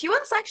 Well, he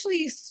was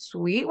actually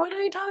sweet when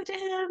I talked to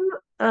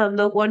him.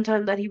 The one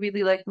time that he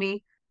really liked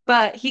me.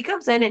 But he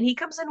comes in and he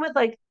comes in with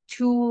like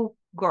two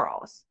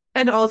girls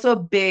and also a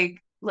big,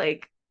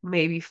 like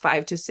maybe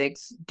 5 to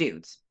 6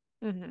 dudes.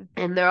 Mm-hmm.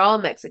 And they're all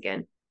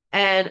Mexican.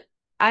 And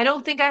I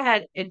don't think I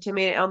had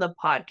intimated on the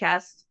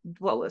podcast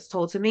what was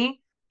told to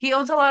me. He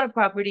owns a lot of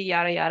property,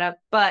 yada yada,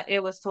 but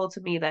it was told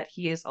to me that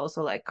he is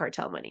also like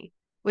cartel money,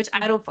 which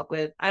I don't fuck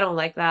with. I don't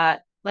like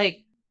that.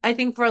 Like, I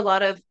think for a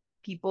lot of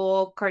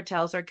people,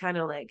 cartels are kind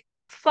of like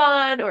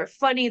fun or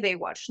funny. They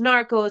watch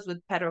Narcos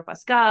with Pedro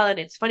Pascal and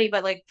it's funny,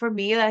 but like for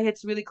me, that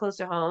hits really close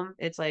to home.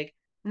 It's like,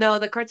 no,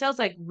 the cartels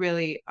like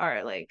really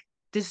are like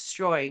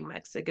destroying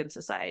Mexican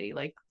society,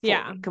 like fully,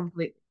 Yeah.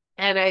 completely.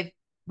 And I've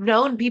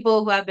known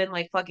people who have been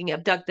like fucking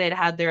abducted,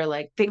 had their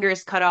like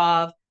fingers cut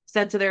off,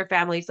 sent to their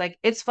families. Like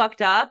it's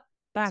fucked up.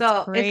 That's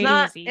So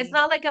crazy. it's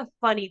not like a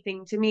funny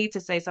thing to me to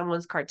say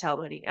someone's cartel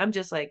money. I'm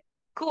just like,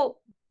 cool,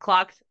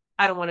 clocked.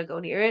 I don't want to go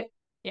near it.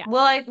 Yeah. Will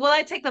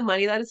I take the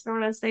money that is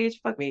thrown on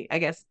stage? Fuck me, I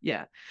guess.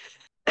 Yeah.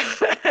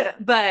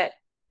 But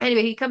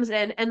anyway, he comes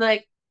in and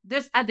like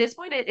this at this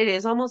point it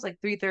is almost like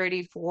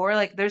 3:34.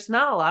 Like there's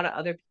not a lot of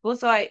other people.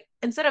 So I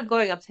instead of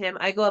going up to him,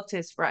 I go up to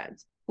his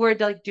friends who are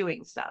like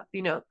doing stuff,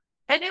 you know.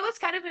 And it was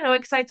kind of annoying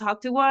because I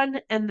talked to one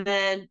and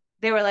then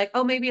they were like,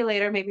 oh, maybe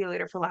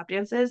later for lap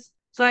dances.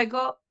 So I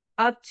go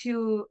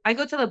to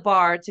the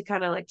bar to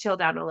kind of like chill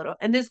down a little.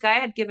 And this guy I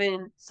had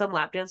given some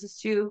lap dances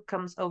to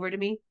comes over to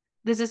me.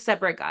 This is a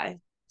separate guy,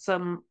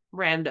 some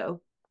rando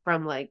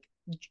from like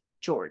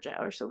Georgia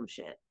or some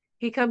shit.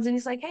 He comes and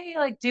he's like, hey,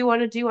 like, do you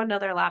want to do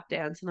another lap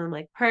dance? And I'm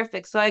like,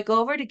 perfect. So I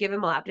go over to give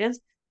him a lap dance.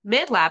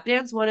 Mid lap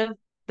dance, one of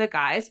the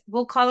guys,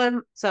 we'll call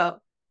him. So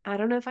I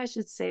don't know if I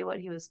should say what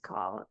he was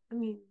called. I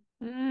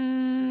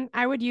mean,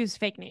 I would use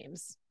fake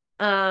names.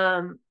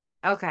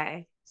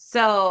 okay.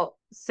 So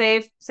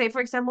say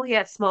for example, he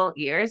had small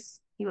ears.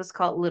 He was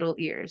called little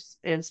ears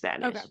in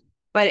Spanish. Okay.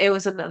 But it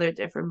was another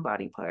different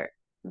body part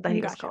that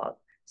he was Gotcha. called.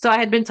 So I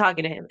had been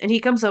talking to him and he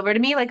comes over to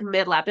me like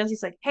mid lap dance.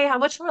 He's like, hey, how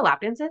much for a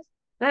lap dances?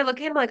 And I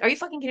look at him like, are you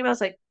fucking kidding me? I was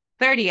like,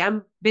 30,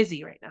 I'm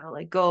busy right now.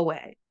 Like, go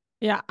away.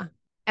 Yeah.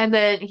 And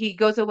then he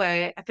goes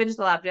away. I finish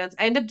the lap dance.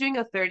 I end up doing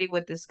a 30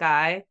 with this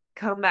guy,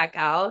 come back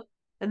out.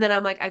 And then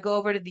I'm like, I go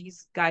over to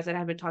these guys that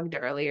I've been talking to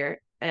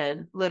earlier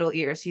and little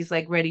ears. He's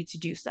like ready to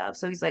do stuff.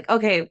 So he's like,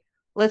 okay,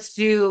 let's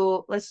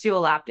do a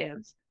lap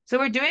dance. So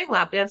we're doing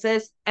lap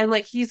dances and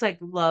like he's like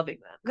loving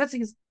them because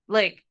he's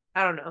like,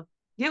 I don't know.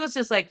 He was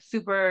just like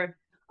super,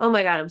 oh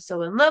my God, I'm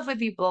so in love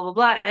with you, blah, blah,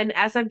 blah. And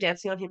as I'm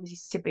dancing on him,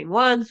 he's tipping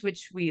ones,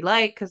 which we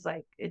like because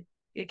like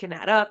it can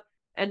add up.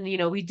 And you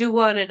know, we do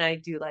one and I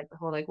do like the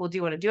whole like, well, do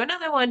you want to do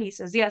another one? He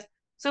says yes.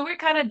 So we're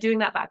kind of doing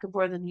that back and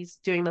forth, and he's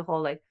doing the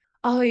whole like,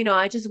 oh, you know,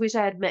 I just wish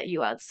I had met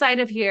you outside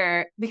of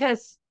here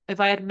because if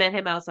I had met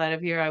him outside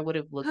of here, I would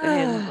have looked at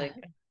him like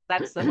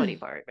that's the funny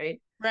part,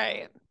 right?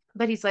 Right.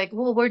 But he's like,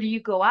 well, where do you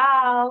go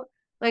out?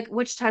 Like,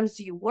 which times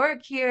do you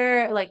work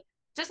here? Like,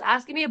 just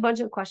asking me a bunch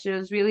of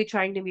questions, really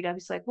trying to meet up.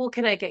 He's like, well,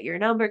 can I get your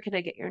number? Can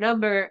I get your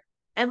number?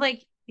 And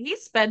like,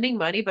 he's spending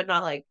money, but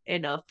not like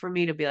enough for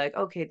me to be like,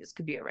 okay, this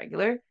could be a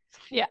regular.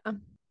 Yeah.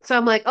 So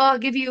I'm like, oh, I'll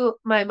give you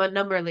my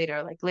number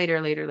later, like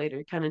later,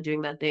 kind of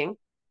doing that thing.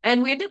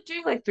 And we end up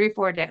doing like 3,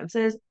 4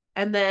 dances.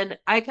 And then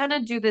I kind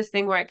of do this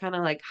thing where I kind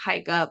of like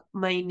hike up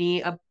my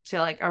knee up to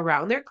like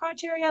around their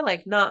crotch area,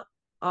 like not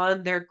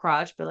on their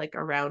crotch, but like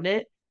around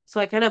it. So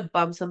I kind of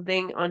bump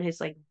something on his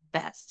like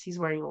vest. He's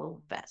wearing a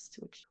little vest,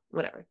 which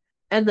whatever.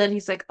 And then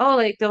he's like, oh,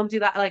 like don't do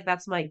that. Like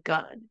that's my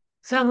gun.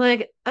 So I'm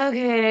like,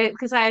 okay,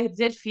 because I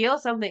did feel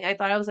something. I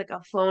thought it was like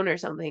a phone or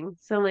something.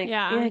 So I'm like,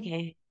 Yeah. yeah,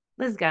 okay,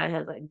 this guy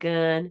has a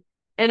gun.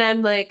 And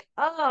I'm like,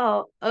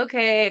 oh,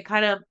 okay.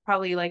 Kind of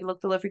probably like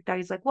looked a little freaked out.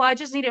 He's like, well, I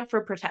just need it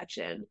for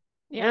protection.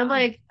 And I'm Yeah.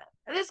 like,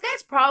 this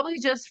guy's probably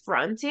just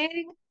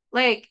fronting.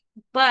 Like,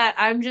 but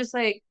I'm just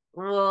like,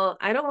 well,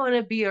 I don't want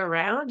to be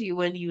around you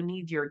when you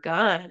need your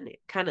gun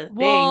kind of thing,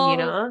 you Well,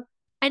 know?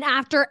 and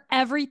after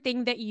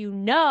everything that you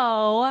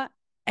know,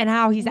 and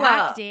how he's Well,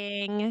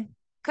 acting.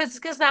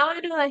 because now I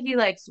know that he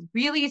like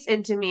really is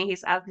into me.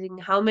 He's asking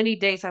how many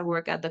days I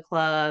work at the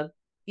club.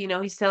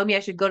 He's telling me I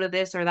should go to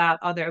this or that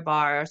other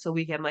bar so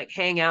we can like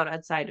hang out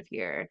outside of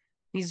here.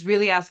 He's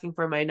really asking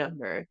for my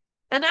number.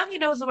 And now he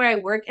knows where I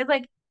work. And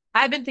like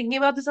I've been thinking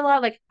about this a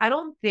lot. Like I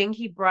don't think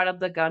he brought up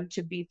the gun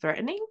to be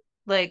threatening.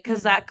 Like, because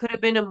Mm. that could have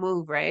been a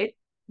move, right?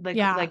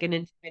 Yeah. Like an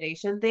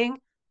intimidation thing.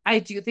 I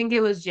do think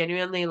it was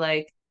genuinely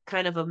like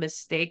kind of a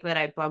mistake that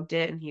I bumped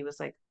it and he was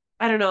like,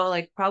 I don't know,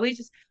 like probably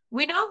just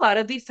we know a lot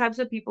of these types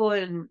of people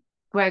in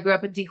where I grew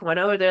up in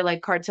Tijuana where they're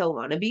like cartel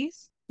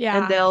wannabes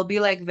and Yeah. they'll be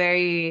like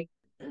very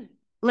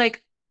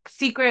like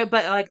secret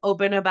but like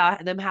open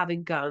about them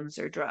having guns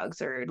or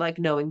drugs or like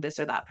knowing this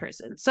or that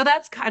person. So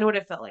that's kind of what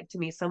it felt like to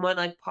me. Someone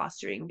like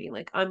posturing, being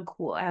like, I'm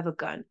cool, I have a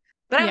gun.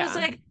 But I was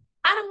Yeah. like,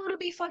 I don't want to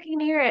be fucking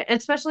near it.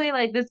 Especially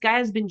like this guy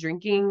has been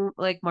drinking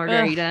like Ugh.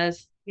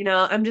 margaritas.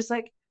 I'm just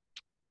like,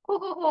 cool,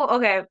 cool, cool.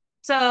 Okay.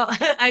 So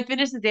I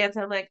finished the dance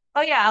and I'm like,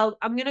 oh yeah,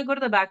 I'm gonna go to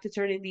the back to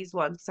turn in these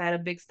ones because I had a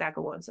big stack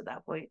of ones at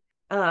that point.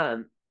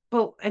 Um,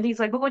 and he's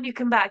like, but when you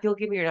come back, you'll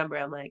give me your number.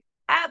 I'm like,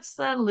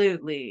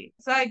 absolutely.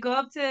 So I go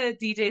up to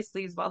DJ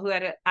Sleazeball, who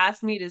had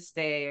asked me to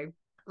stay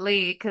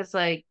late because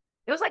like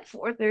it was like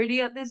 4:30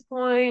 at this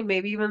point,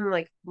 maybe even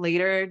like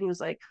later. And he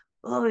was like,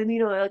 oh,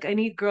 and like I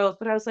need girls,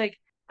 but I was like,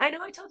 I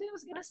know I told you I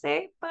was gonna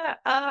stay, but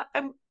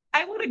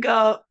I want to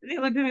go. And he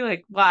looked at me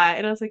like, why?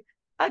 And I was like,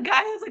 a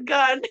guy has a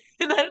gun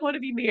and I don't want to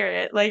be near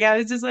it. Like I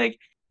was just like,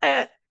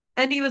 eh.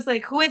 And he was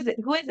like, who is it?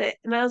 Who is it?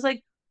 And I was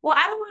like, well,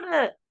 I don't want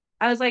to.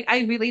 I was like, I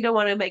really don't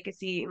want to make a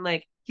scene.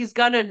 Like he's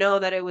gonna know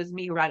that it was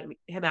me ratting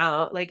him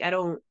out. Like I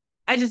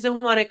just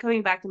don't want it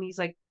coming back to me. He's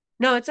like,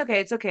 no, it's okay,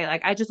 it's okay.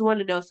 Like I just want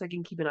to know so I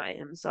can keep an eye on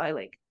him. So I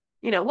like,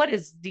 what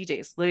is DJ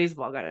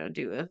Sleazeball gonna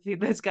do if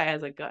this guy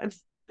has a gun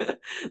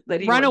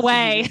that he Run wants to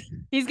away. use?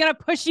 He's gonna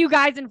push you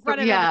guys in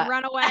front of him and Yeah.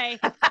 run away.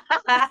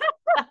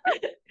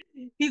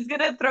 He's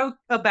gonna throw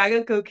a bag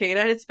of cocaine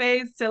at his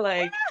face to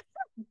like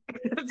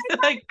to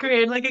like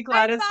create like a I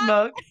cloud of thought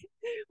smoke.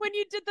 when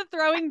you did the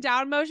throwing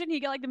down motion, he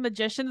get like the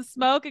magician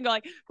smoke and go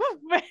like,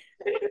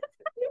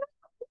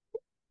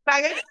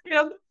 Bag of cocaine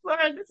on the floor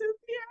and this is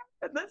here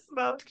and the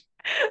smoke.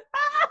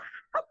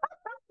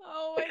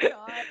 oh my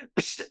god.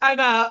 I'm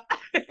out.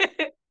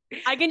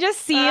 I can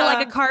just see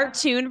like a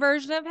cartoon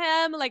version of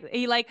him. Like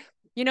he like,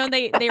 they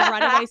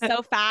run away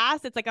so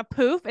fast. It's like a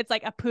poof. It's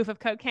like a poof of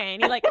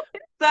cocaine. He like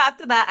So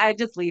after that, I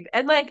just leave.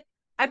 And like,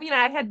 I mean,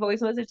 I had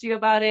voice messaged you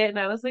about it and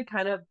I was like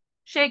kind of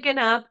shaken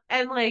up.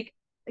 And like,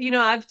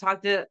 I've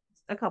talked to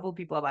a couple of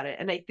people about it.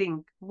 And I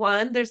think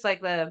one, there's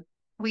like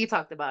we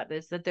talked about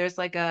this, that there's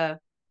like a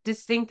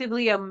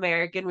distinctively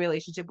American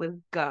relationship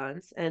with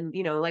guns. And,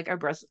 like our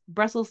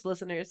Brussels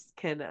listeners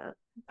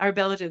our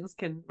Belgians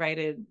can write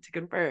in to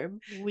confirm.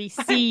 we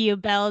see you,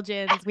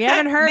 Belgians. We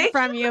haven't heard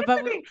from you,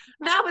 but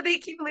no, but they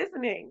keep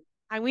listening.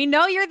 we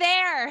know you're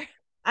there.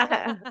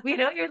 We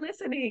know you're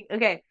listening.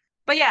 Okay.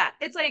 But yeah,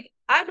 it's like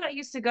I'm not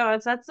used to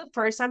guns. That's the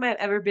first time I've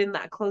ever been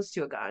that close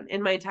to a gun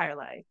in my entire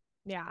life.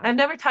 Yeah. I've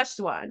never touched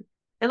one.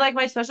 And like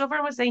my special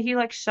friend was saying he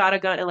like shot a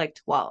gun at like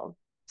 12.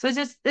 So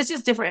it's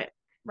just different.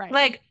 Right.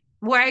 Like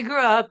where I grew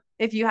up,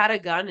 if you had a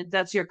gun,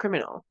 that's your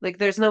criminal. Like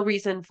there's no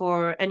reason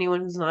for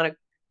anyone who's not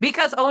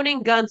because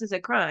owning guns is a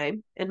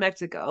crime in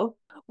Mexico.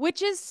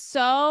 Which is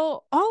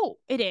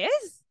it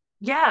is?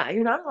 Yeah,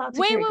 you're not allowed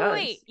to carry guns.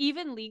 Wait.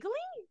 Even legally?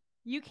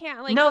 You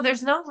can't like No,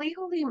 there's no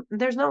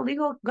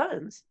legal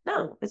guns.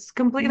 No, it's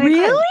completely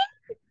really?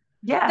 crime.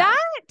 Yeah. That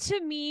to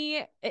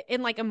me,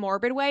 in like a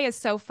morbid way, is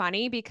so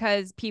funny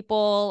because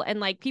people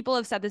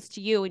have said this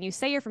to you when you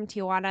say you're from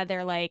Tijuana,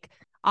 they're like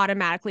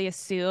automatically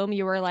assume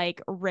you were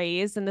like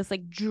raised in this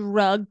like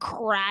drug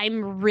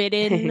crime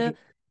ridden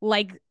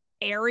like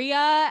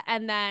area.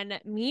 And then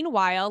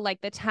meanwhile,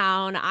 like the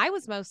town I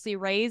was mostly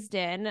raised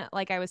in,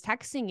 like I was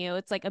texting you,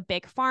 it's like a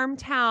big farm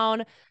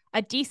town,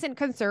 a decent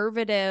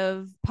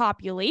conservative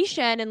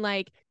population. And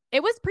like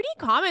it was pretty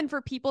common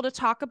for people to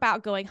talk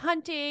about going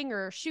hunting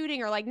or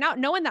shooting or like not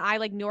knowing that I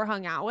like knew or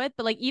hung out with,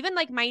 but like even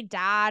like my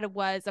dad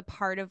was a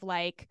part of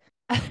like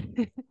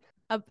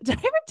did I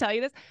ever tell you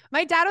this?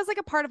 My dad was like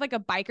a part of like a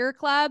biker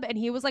club and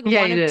he was like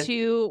one of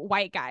two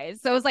white guys.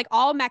 So it was like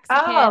all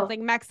Mexicans, like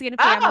Mexican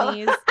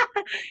families.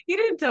 You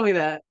didn't tell me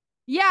that.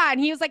 Yeah. And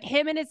he was like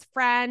him and his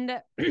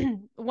friend,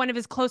 one of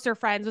his closer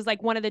friends was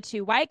like one of the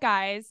two white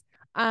guys.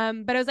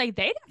 But it was like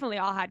they definitely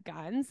all had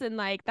guns and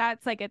like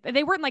that's like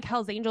they weren't like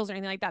Hell's Angels or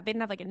anything like that. They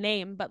didn't have like a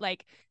name, but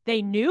like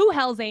they knew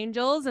Hell's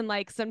Angels and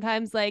like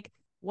sometimes like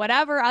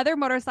whatever other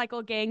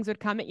motorcycle gangs would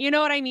come. You know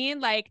what I mean?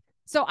 Like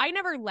so I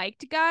never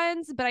liked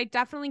guns, but I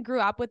definitely grew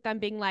up with them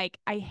being like,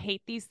 I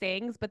hate these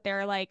things, but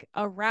they're like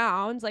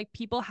around, like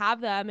people have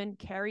them and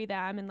carry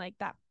them and like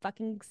that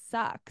fucking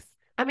sucks.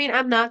 I mean,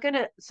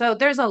 so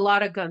there's a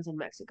lot of guns in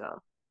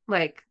Mexico,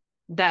 like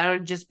that are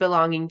just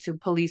belonging to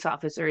police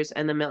officers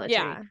and the military.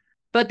 Yeah.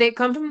 But they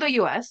come from the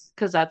US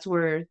because that's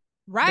where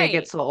they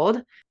get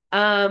sold.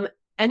 And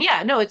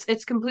yeah, no,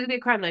 it's completely a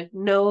crime. Like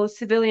no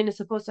civilian is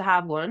supposed to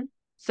have one.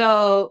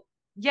 So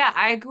yeah,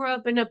 I grew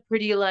up in a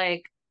pretty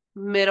like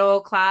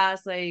middle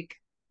class, like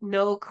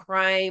no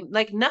crime,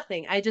 like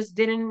nothing. I just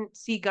didn't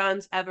see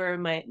guns ever.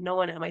 No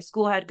one at my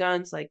school had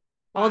guns. Like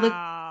all the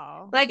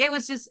Wow. like it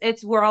was just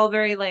we're all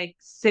very like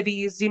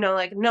civvies,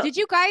 like no. Did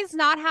you guys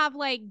not have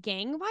like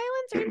gang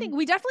violence or anything?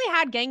 We definitely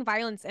had gang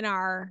violence in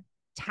our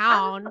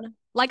town.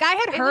 Like I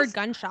had It heard was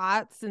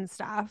gunshots and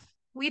stuff.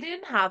 we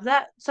didn't have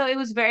that. So it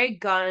was very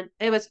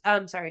it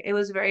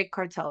was very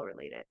cartel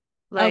related.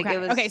 Like it Okay.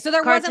 was Okay. So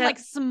there wasn't cartel. like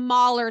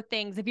smaller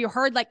things. If you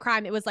heard like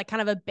crime, it was like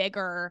kind of a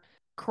bigger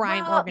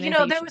crime Well,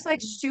 there was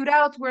like organization.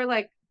 shootouts where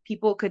like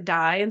people could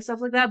die and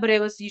stuff like that, but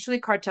it was usually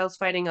cartels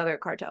fighting other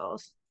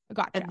cartels and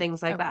Gotcha.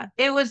 things like Okay. that.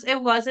 It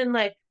wasn't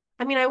like,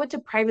 I mean, I went to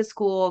private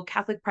school,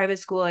 Catholic private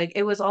school, like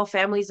it was all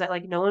families that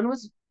like no one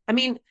was, I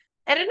mean,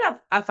 I ended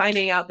up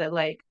finding out that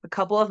like a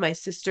couple of my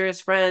sister's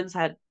friends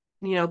had,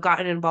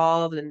 gotten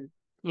involved, and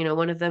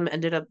one of them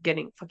ended up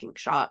getting fucking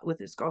shot with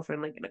his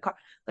girlfriend like in a car.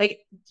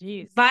 Like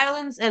Jeez.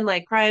 violence and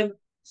like crime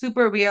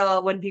super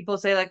real. When people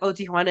say like, oh,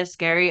 Tijuana is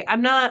scary,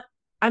 I'm not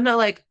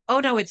like, oh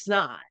no, it's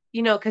not,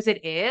 because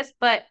it is.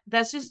 But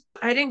that's just,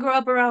 I didn't grow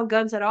up around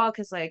guns at all,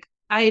 because like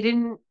I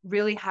didn't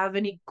really have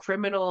any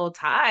criminal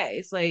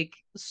ties, like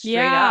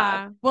straight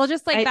up. Yeah. Well,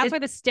 just like that's It why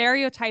the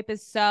stereotype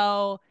is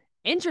so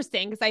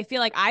interesting, because I feel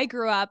like I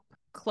grew up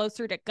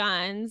closer to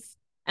guns,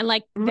 and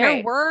like there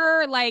right.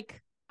 were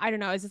like, I don't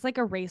know, is this like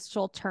a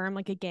racial term,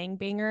 like a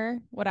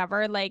gangbanger,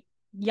 whatever, like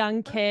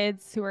young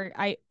kids who are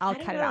I'll I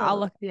don't cut it out. I'll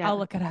know. look Yeah. I'll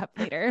look it up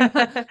later.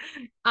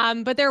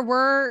 But there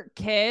were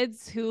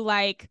kids who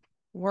like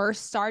were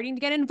starting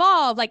to get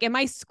involved. Like in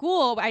my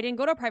school, I didn't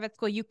go to a private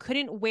school. You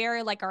couldn't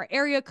wear like our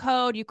area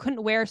code. You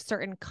couldn't wear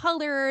certain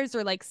colors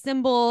or like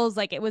symbols.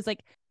 Like it was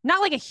like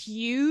not like a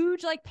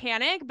huge like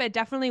panic, but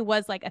definitely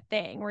was like a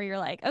thing where you're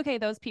like, okay,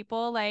 those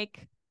people,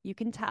 like you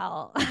can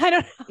tell. I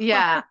don't know.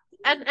 Yeah.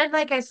 And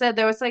like I said,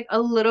 there was like a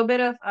little bit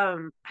of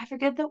I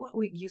forget what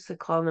we used to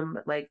call them,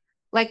 but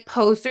like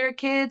poster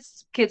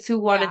kids who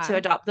wanted to Yeah.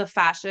 adopt the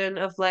fashion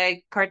of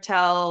like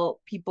cartel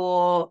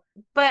people,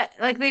 but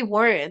like they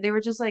were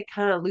just like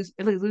kind of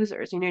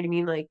losers, you know what I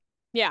mean? Like,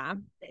 Yeah.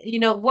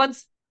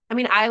 once, I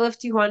mean, I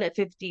left Tijuana at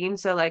 15,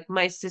 so like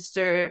my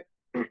sister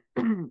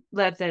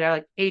left at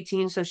like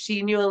 18, so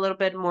she knew a little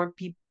bit more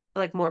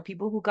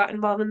people who got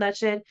involved in that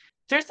shit.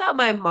 Turns out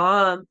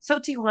so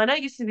Tijuana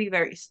used to be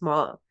very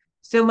small.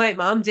 So my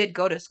mom did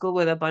go to school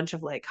with a bunch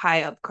of like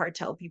high up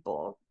cartel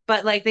people,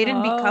 but like they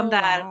didn't become Oh,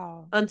 that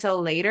wow.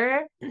 until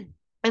later.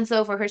 And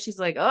so for her, she's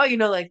like, oh,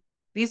 like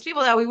these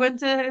people that we went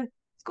to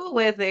school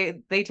with,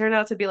 they turned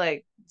out to be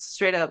like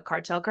straight up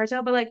cartel,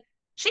 but like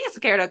she's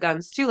scared of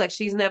guns too. Like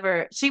she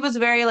was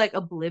very like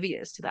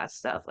oblivious to that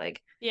stuff.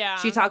 Like she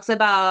Yeah. talks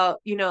about,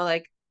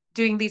 like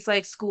doing these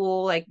like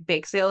school like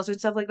bake sales and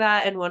stuff like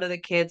that. And one of the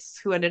kids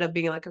who ended up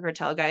being like a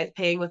cartel guy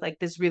paying with like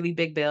this really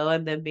big bill,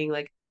 and then being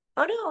like,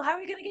 oh no, how are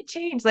we gonna get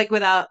changed? Like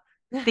without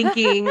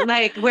thinking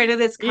like, where did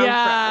this come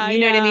Yeah, from? You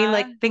know what I mean? yeah.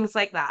 Like things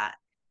like that.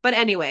 But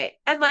anyway,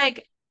 and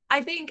like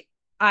I think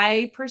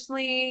I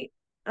personally,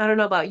 I don't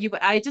know about you,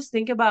 but I just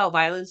think about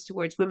violence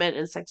towards women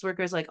and sex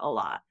workers like a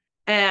lot.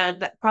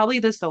 And probably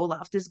the soul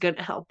left is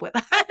gonna help with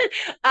that.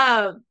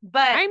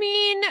 But I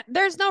mean,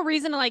 there's no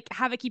reason to like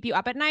have it keep you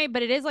up at night,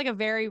 but it is like a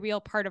very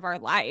real part of our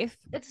life.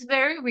 it's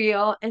very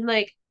real. And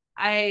like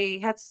I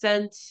had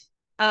sent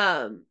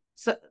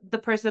so the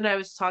person I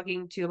was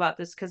talking to about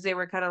this, because they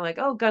were kind of like,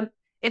 oh,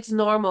 it's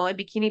normal in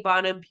Bikini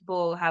Bottom,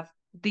 people have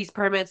these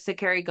permits to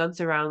carry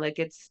guns around, like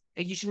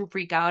you shouldn't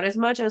freak out as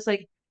much. I was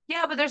like,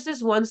 yeah, but there's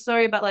this one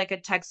story about like a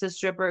Texas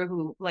stripper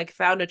who like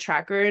found a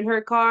tracker in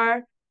her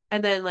car,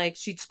 and then like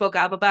she spoke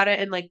up about it,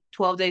 and like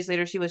 12 days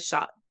later she was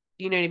shot,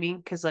 you know what I mean?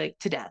 Because like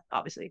to death,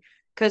 obviously,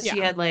 because she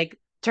Yeah. had like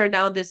turned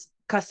down this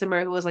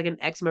customer who was like an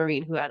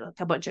ex-marine who had like,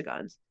 a bunch of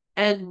guns.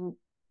 And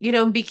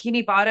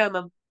Bikini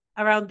Bottom,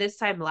 around this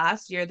time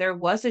last year, there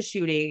was a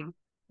shooting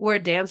where a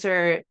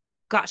dancer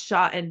got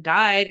shot and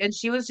died, and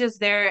she was just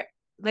there.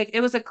 Like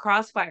it was a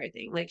crossfire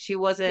thing. Like she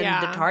wasn't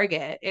the Yeah.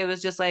 target. It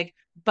was just like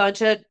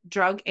bunch of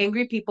drunk,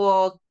 angry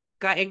people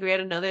got angry at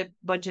another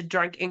bunch of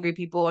drunk, angry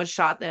people and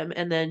shot them.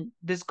 And then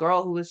this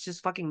girl who was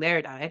just fucking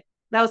there died.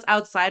 That was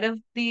outside of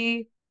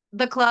the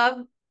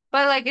club.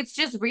 But like it's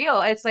just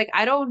real. It's like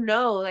I don't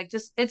know. Like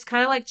just it's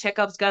kind of like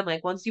Chekhov's gun.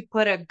 Like once you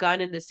put a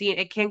gun in the scene,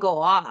 it can go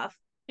off.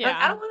 Like I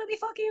Yeah. don't want to be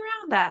fucking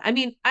around that. I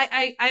mean,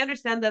 I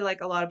understand that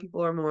like a lot of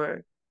people are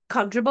more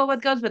comfortable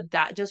with guns, but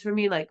that just for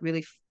me like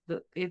really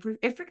it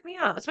freaked me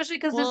out, especially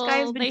because this guy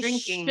has Well, been they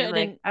drinking and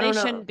like shouldn't. I They don't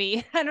know. shouldn't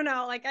be. I don't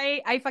know. Like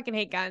I fucking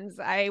hate guns.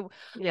 I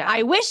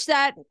Yeah. wish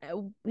that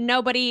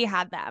nobody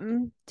had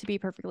them, to be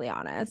perfectly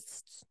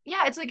honest.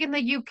 Yeah, it's like in the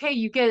UK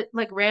you get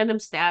like random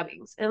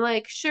stabbings, and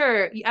like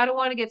sure, I don't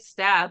want to get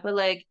stabbed, but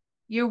like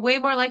you're way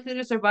more likely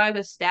to survive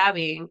a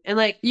stabbing, and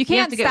like You you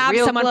have can't to get stab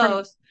real someone from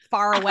close.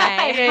 far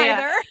away Yeah, yeah.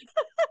 either.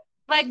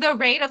 Like the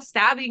rate of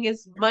stabbing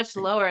is much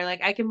lower.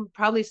 Like I can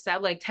probably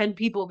stab like 10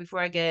 people before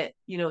I get,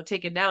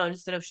 taken down,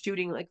 instead of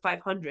shooting like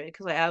 500,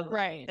 because I have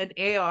Right. an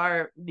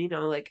AR,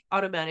 like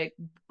automatic,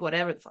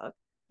 whatever the fuck.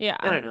 Yeah.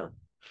 I don't know.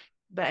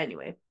 But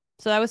anyway.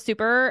 So that was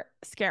super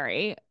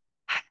scary.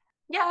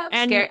 Yeah, I'm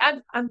And scared.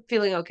 I'm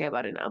feeling okay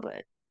about it now,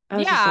 but I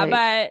was just yeah, like,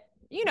 but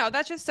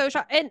that's just so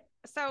and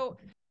so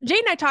Jade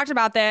and I talked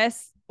about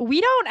this. We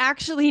don't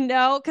actually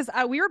know because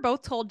we were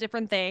both told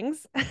different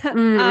things.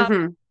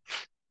 Mm-hmm.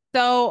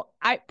 So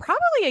I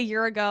probably a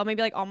year ago,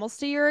 maybe like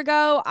almost a year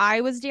ago,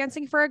 I was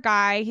dancing for a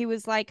guy. He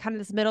was like kind of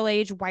this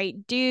middle-aged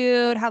white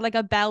dude, had like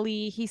a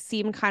belly. He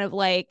seemed kind of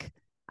like,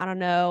 I don't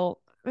know,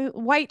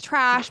 white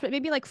trash, but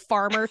maybe like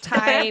farmer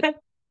type,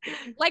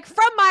 like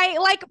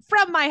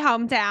from my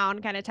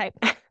hometown kind of type.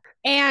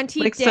 And he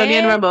Like Sonia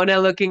and did. Ramona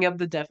looking up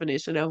the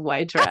definition of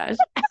white trash.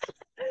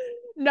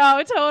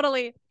 No,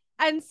 totally.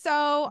 And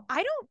so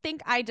I don't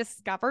think I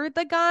discovered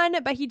the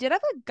gun, but he did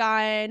have a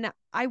gun.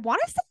 I want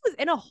to say it was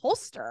in a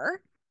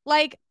holster,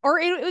 like, or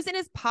it was in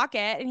his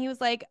pocket. And he was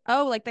like,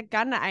 "Oh, like the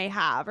gun that I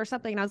have or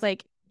something." And I was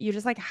like, "You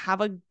just like have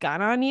a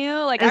gun on you?"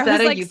 Like, Is I that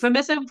was a like,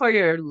 euphemism for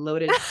your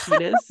loaded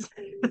penis?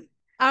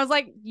 I was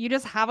like, "You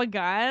just have a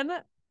gun?"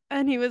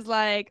 And he was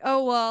like,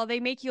 "Oh, well, they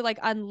make you like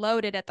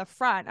unload it at the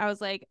front." I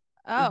was like,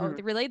 "Oh,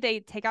 Mhm. really? They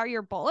take out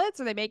your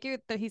bullets or they make you?"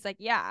 He's like,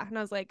 "Yeah." And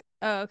I was like,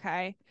 "Oh,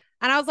 okay."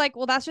 And I was like,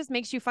 well, that just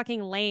makes you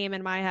fucking lame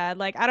in my head.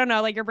 Like, I don't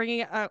know, like you're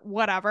bringing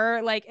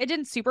whatever. Like, it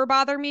didn't super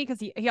bother me because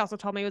he also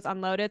told me it was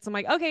unloaded. So I'm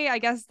like, okay, I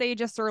guess they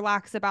just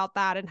relax about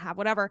that and have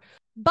whatever.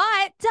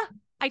 But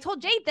I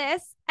told Jade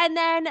this, and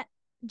then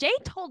Jade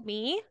told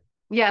me,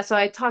 Yeah, so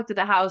I talked to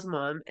the house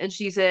mom and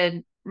she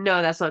said,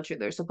 no, that's not true.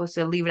 They're supposed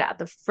to leave it at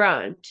the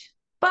front.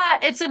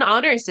 But it's an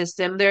honor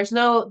system.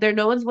 No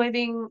one's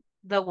waving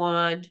the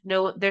wand.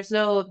 No, there's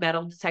no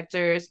metal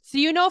detectors. so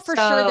you know for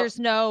sure So there's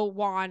no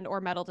wand or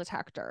metal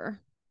detector.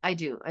 I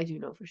do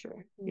know for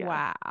sure.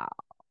 Yeah. Wow.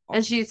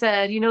 And she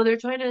said, they're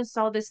trying to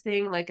install this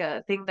thing, like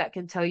a thing that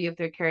can tell you if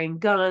they're carrying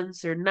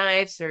guns or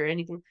knives or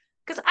anything.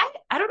 Because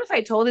I don't know if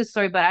I told this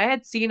story, but I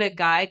had seen a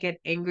guy get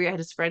angry at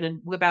his friend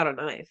and whip out a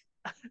knife.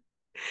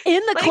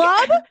 In the Like,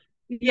 club?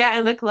 yeah,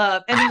 in the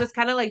club. And he was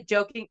kind of like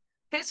joking.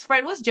 His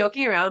friend was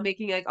joking around,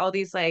 making like all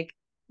these like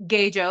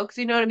gay jokes.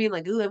 You know what I mean?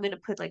 Like, ooh, I'm gonna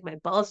put like my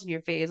balls in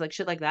your face, like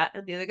shit like that.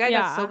 And the other guy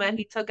got so Yeah. mad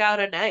he took out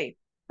a knife.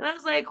 And I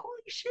was like, holy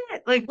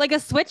shit. Like, Like a I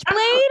don't know.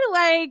 switchblade?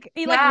 Like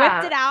he like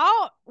whipped Yeah. it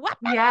out? What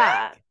the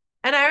Yeah.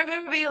 And I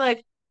remember being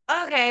like,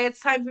 okay, it's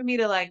time for me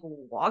to like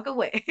walk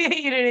away. You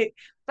know what I mean?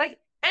 Like,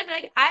 and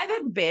like I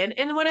haven't been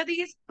in one of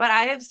these, but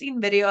I have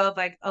seen video of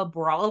like a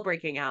brawl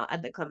breaking out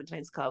at the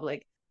Clementine's Club.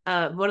 Like,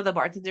 one of the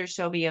bartenders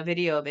showed me a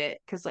video of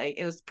it because like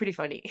it was pretty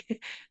funny.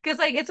 Because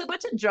like it's a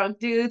bunch of drunk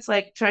dudes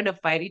like trying to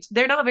fight each.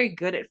 They're not very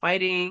good at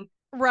fighting.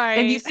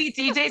 And you Right. see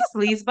DJ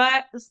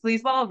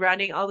Sleazeball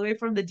running all the way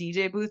from the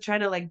DJ booth trying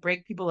to like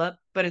break people up,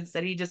 but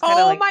instead he just kind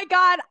of Oh like my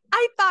God.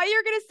 I thought you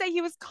were going to say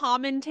he was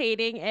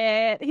commentating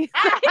it. He's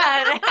like,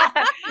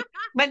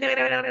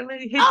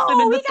 hits them oh, in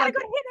the we got to go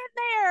fucking. hit it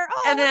there.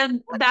 And Oh,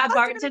 then what's that Buster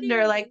going to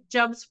bartender do? like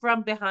jumps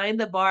from behind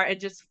the bar and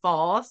just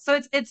falls. So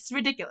it's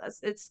ridiculous.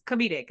 It's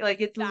comedic.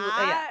 Like it's yeah.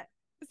 That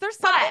is there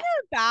something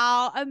But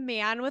about a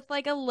man with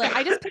like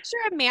I just picture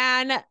a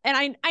man,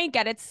 and I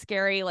get it's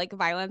scary, like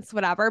violence,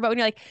 whatever, but when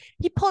you're like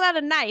he pulled out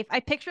a knife,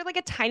 I picture like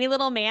a tiny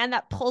little man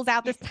that pulls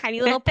out this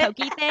tiny little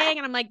pokey thing,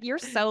 and I'm like, you're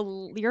so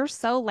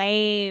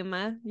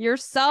lame. You're I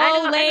so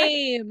know, and like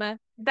lame.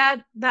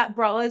 that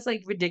brawl is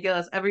like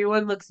ridiculous.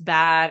 Everyone looks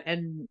bad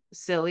and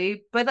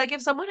silly. But like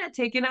if someone had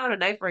taken out a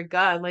knife or a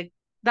gun, like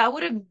that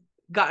would have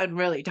gotten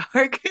really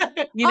dark.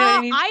 You know what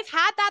I mean? I've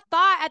had that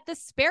thought at the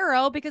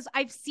Sparrow because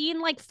I've seen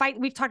like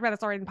we've talked about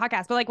this already in the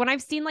podcast, but like when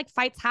I've seen like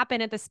fights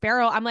happen at the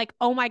Sparrow, I'm like,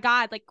 oh my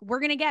God, like we're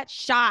gonna get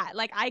shot.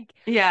 Like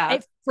Yeah.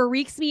 it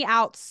freaks me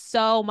out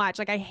so much.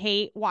 Like I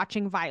hate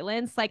watching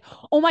violence. Like,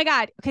 oh my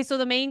God. Okay, so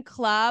the main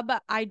club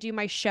I do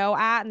my show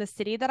at in the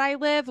city that I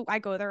live, I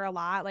go there a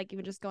lot, like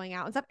even just going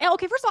out and stuff. And,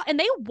 okay, first of all, and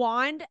they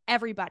wand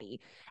everybody.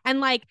 And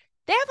like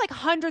they have like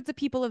hundreds of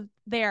people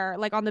there,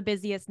 like on the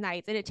busiest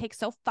nights, and it takes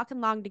so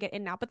fucking long to get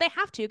in now. But they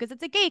have to because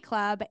it's a gay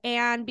club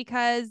and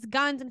because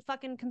guns and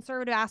fucking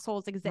conservative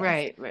assholes exist.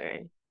 Right.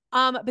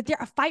 But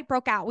a fight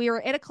broke out. We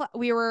were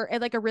we were at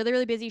like a really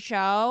really busy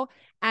show,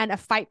 and a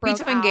fight broke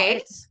Between out.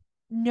 gays?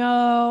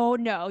 No,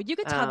 you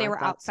could tell Oh, they I were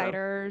thought so.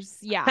 outsiders.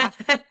 Yeah,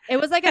 it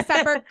was like a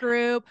separate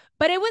group,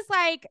 but it was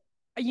like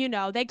they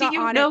Do got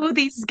you on it. know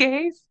these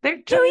gays? They're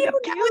Do trying you to know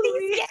kill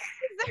these me. guys?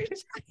 They're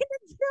trying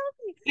to kill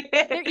me.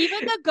 They're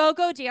even the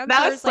go-go That was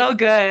dancers, so like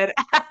good.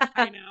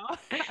 I know.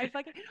 I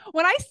fucking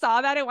when I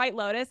saw that at White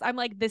Lotus, I'm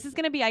like, this is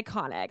gonna be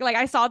iconic. Like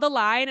I saw the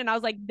line and I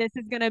was like, this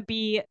is gonna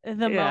be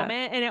the Yeah.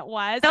 moment, and it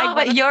was. I No,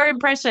 but literally your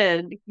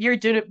impression, your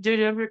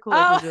Jennifer Coolidge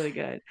oh was really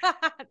good.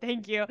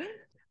 thank you.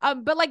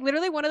 But like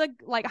literally one of the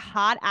like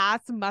hot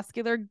ass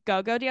muscular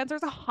go-go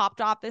dancers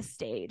hopped off the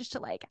stage to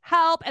like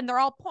help, and they're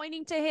all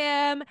pointing to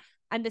him,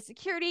 and the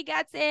security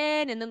gets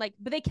in, and then like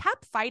but they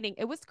kept fighting.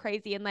 It was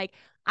crazy. And like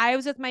I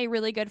was with my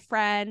really good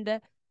friend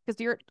because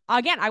we were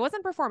again, I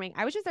wasn't performing.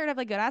 I was just there to have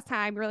a good ass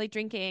time, really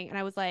drinking, and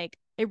I was like,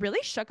 it really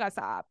shook us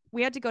up.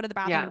 We had to go to the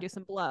bathroom Yeah. and do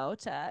some blow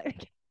to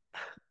and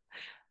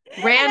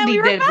then Randy we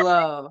were did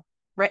blow.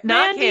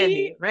 Not Candy.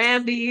 Randy,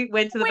 Randy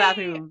went to the wait.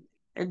 bathroom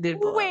and did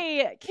blow.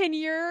 Wait, can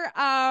your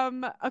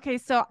okay,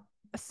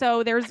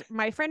 so there's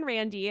my friend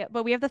Randy,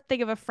 but we have to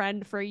think of a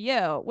friend for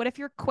you. What if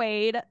you're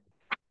Quaid?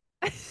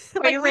 Like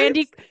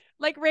Quaaludes?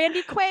 Like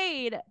Randy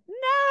Quaid.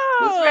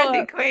 Who's Randy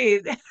No,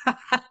 Quaid?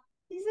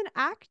 he's an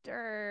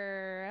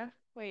actor.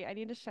 Wait, I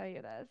need to show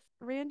you this.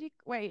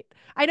 Wait,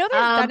 I know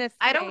there's Dennis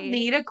I don't Quaid.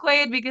 need a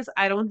Quaid because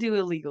I don't do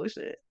illegal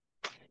shit.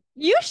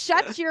 You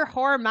shut your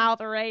whore mouth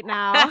right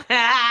now.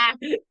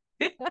 Randy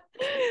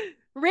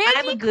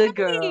I'm a good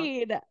girl.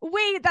 Quaid.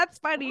 Wait, that's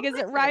funny Who because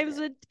it is rhymes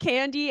it? with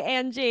Candy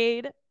and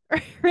Jade.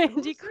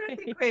 Randy Who's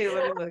Randy Quaid. Quaid?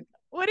 Let me look.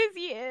 What is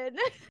he in?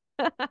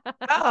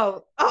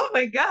 Oh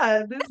my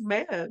God, this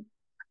man.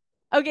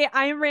 Okay,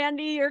 I'm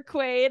Randy, you're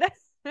Quaid.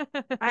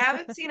 I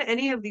haven't seen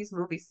any of these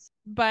movies.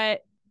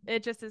 But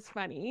it just is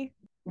funny.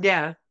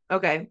 Yeah.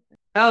 Okay.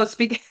 Oh,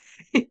 speaking.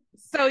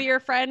 So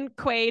your friend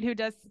Quaid who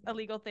does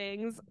illegal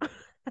things.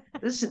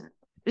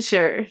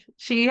 Sure.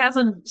 She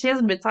hasn't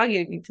been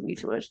talking to me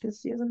too much because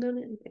she hasn't done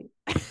anything.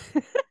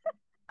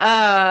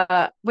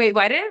 Wait,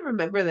 why did I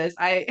remember this?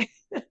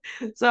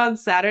 So on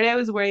Saturday I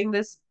was wearing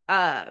this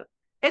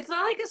it's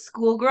not like a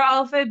schoolgirl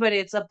outfit, but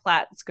it's a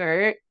plaid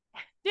skirt.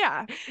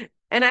 Yeah.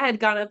 And I had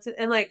gone up to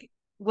and like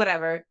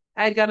whatever.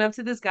 I had gone up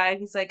to this guy and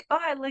he's like, "Oh,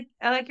 I like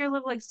your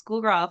little like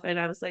schoolgirl outfit." And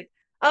I was like,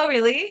 "Oh,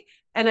 really?"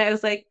 And I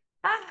was like,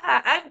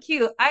 "Ah, I'm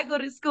cute. I go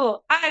to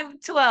school. I'm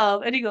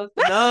 12." And he goes,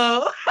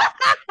 "No."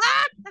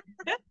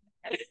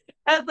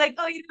 I was like,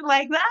 "Oh, you didn't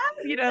like that?"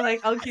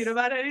 Like all cute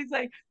about it. And he's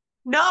like,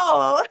 "No."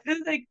 I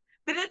was like,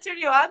 "Did it turn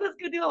you on? Let's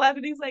go do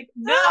 11." He's like,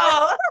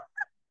 "No."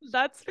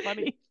 That's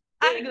funny.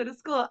 I go to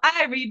school.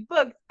 I read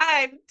books.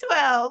 I'm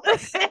 12.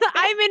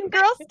 I'm in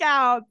Girl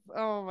Scouts.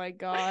 Oh my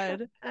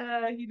God.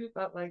 He did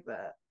not like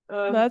that.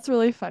 That's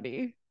really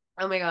funny.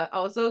 Oh my God.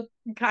 Also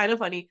kind of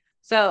funny.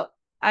 So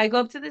I go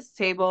up to this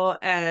table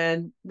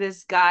and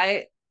this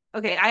guy,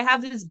 okay, I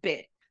have this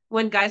bit.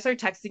 When guys are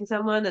texting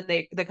someone and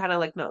they're kind of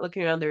like not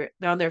looking around they're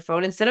on their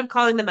phone, instead of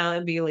calling them out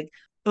and being like,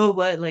 "Oh,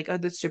 what? Like, are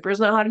the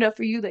strippers not hot enough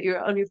for you that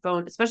you're on your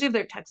phone?" Especially if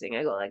they're texting.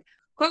 I go like,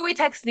 "Who are we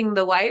texting?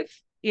 The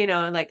wife?"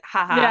 And like,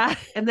 haha. Yeah.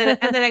 And then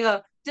I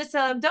go, "Just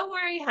tell them, don't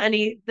worry,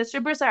 honey. The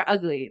strippers are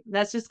ugly."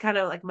 That's just kind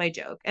of like my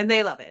joke. And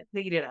they love it.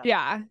 They eat it up.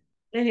 Yeah.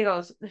 And he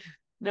goes,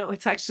 "No,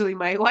 it's actually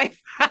my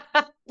wife."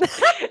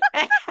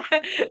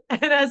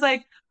 And I was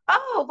like,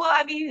 "Oh, well,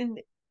 I mean,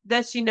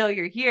 does she know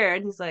you're here?"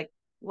 And he's like,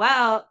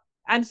 "Well,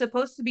 I'm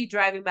supposed to be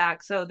driving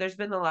back, so there's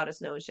been a lot of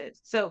snow and shit."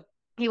 So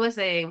he was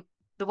saying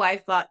the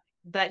wife thought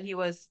that he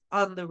was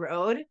on the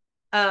road.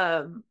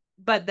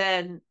 But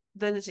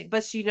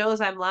but she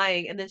knows I'm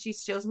lying, and then she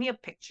shows me a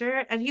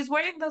picture, and he's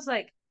wearing those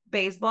like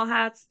baseball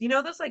hats,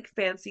 those like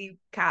fancy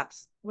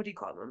caps. What do you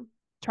call them?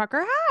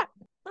 Trucker hat?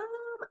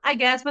 I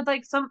guess, but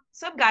like some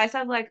guys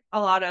have like a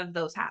lot of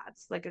those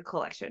hats, like a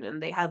collection,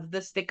 and they have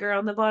the sticker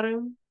on the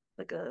bottom,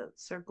 like a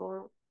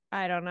circle.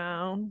 I don't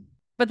know.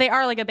 But they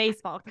are like a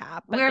baseball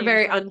cap. But We're they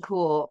very use, like,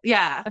 uncool.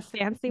 Yeah. a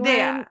fancy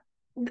Yeah.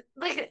 one.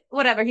 Like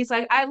whatever. He's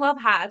like, "I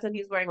love hats," and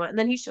he's wearing one. And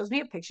then he shows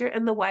me a picture,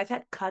 and the wife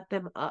had cut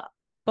them up.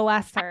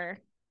 Bless her.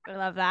 I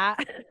love that.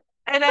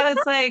 And I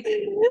was like,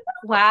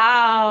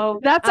 wow.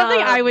 That's something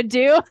I would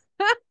do.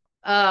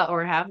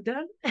 Or have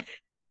done. That's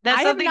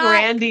I have something not-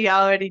 Randy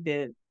already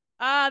did.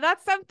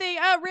 That's something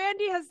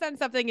Randy has done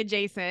something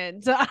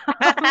adjacent.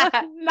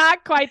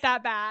 Not quite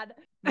that bad.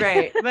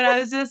 Right. But I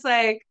was just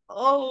like,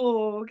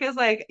 oh, because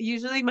like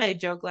usually my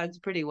joke lands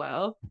pretty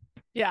well.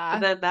 Yeah.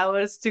 And then that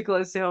was too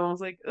close to home. I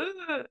was like,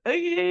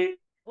 okay.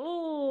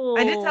 Ooh.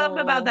 I did tell him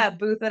about that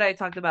booth that I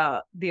talked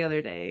about the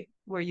other day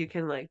where you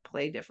can like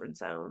play different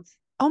sounds.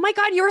 Oh my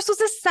God, you were supposed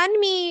to send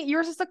me. You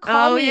were supposed to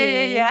call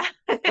me. Yeah.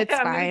 It's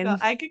I'm gonna fine.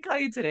 I could call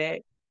you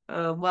today.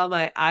 While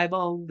my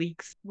eyeball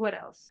leaks. What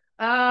else?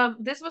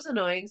 This was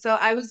annoying. So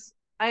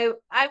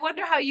I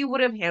wonder how you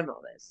would have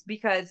handled this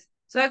because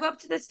so I go up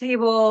to this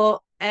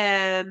table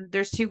and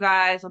there's two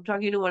guys. I'm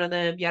talking to one of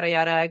them, yada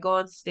yada. I go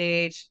on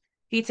stage.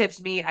 He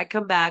tips me. I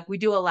come back. We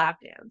do a lap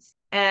dance.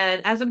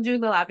 And as I'm doing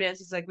the lap dance,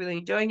 he's like really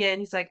enjoying it. And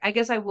he's like, "I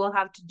guess I will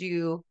have to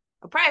do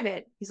a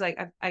private." He's like,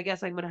 I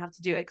guess I'm gonna have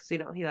to do it because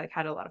he like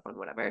had a lot of fun,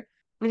 whatever.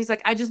 And he's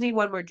like, "I just need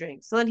one more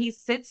drink." So then he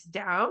sits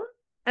down,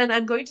 and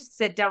I'm going to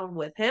sit down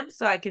with him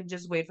so I can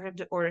just wait for him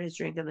to order his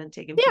drink and then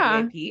take him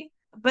Yeah. to VIP.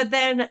 But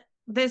then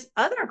this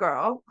other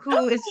girl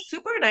who is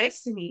super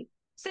nice to me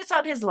sits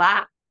on his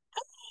lap,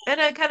 and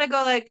I kind of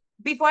go like,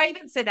 before I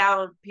even sit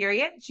down,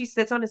 period, she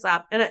sits on his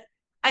lap, and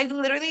I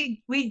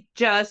literally we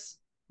just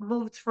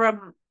moved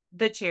from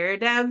the chair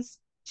dance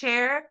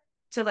chair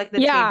to like the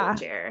Yeah. table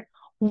chair.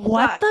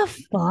 What the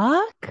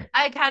fuck?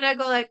 I kind of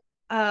go like,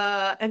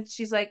 and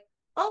she's like,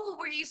 "Oh,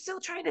 were you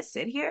still trying to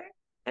sit here?"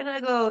 And I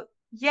go,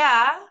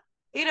 "Yeah."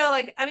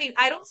 Like, I mean,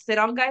 I don't sit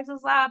on guys'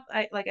 lap.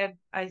 I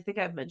think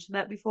I've mentioned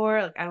that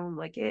before. Like, I don't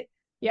like it.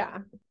 Yeah.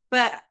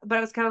 But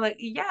I was kind of like,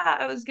 "Yeah,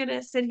 I was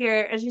gonna sit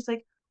here." And she's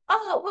like,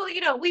 "Oh,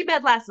 well, we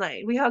met last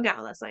night. We hung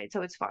out last night,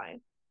 so it's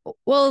fine."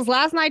 Well, is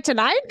last night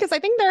tonight? Because I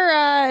think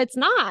it's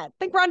not. I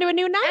think we're on to a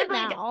new night And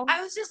like, now.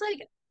 I was just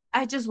like,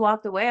 I just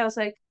walked away. I was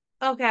like,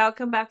 "Okay, I'll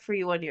come back for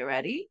you when you're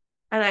ready."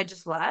 And I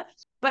just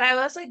left. But I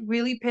was like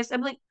really pissed. I'm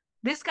like,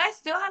 this guy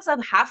still has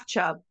a half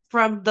chub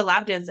from the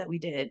lap dance that we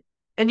did.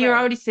 And you're Right.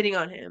 already sitting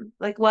on him.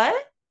 Like, what?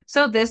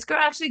 So this girl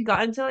actually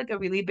got into like a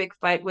really big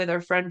fight with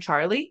her friend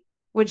Charlie.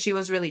 when she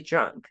was really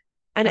drunk.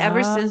 And ever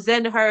Oh. since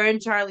then, her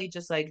and Charlie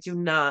just like do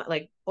not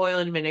like oil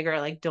and vinegar,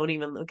 like don't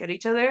even look at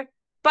each other.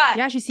 But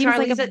Yeah, she seems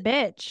like a Charlie's a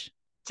bitch.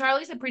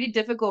 Charlie's a pretty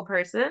difficult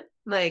person,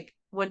 like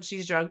when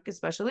she's drunk,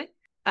 especially.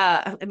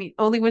 I mean,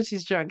 only when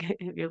she's drunk,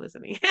 if you're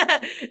listening.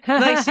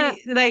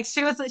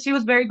 She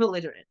was very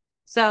belligerent.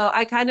 So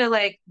I kind of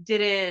like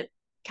didn't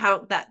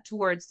count that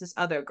towards this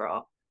other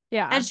girl.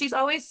 Yeah. And she's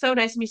always so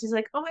nice to me. She's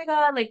like, "Oh my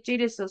God, like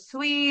Jade is so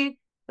sweet."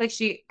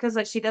 Because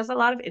like she does a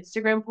lot of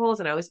Instagram polls,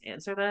 and I always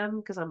answer them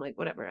because I'm like,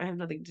 whatever, I have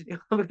nothing to do.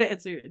 I'm gonna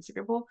answer your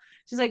Instagram poll.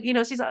 She's like,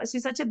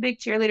 she's such a big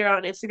cheerleader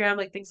on Instagram,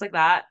 like things like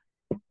that.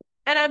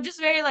 And I'm just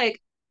very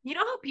like,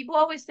 how people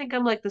always think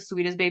I'm like the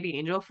sweetest baby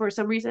angel for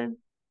some reason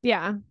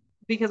Yeah.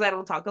 because I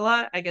don't talk a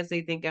lot. I guess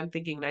they think I'm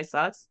thinking nice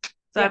thoughts.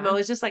 So I'm Yeah.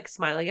 always just like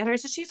smiling at her.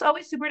 So she's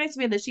always super nice to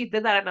me. And then she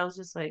did that, and I was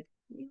just like,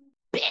 "You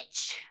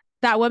bitch."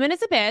 That woman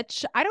is a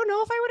bitch. I don't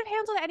know if I would have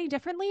handled it any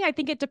differently. I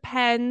think it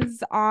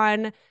depends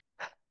on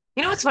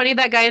You know what's funny?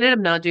 That guy ended up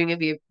not doing a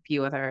VP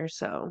with her,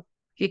 so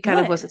he kind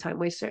of was a what? time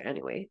waster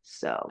anyway.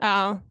 So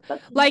Oh,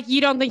 like you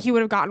don't think he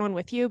would have gotten one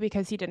with you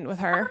because he didn't with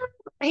her?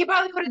 he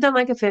probably would have done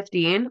like a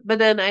 15, but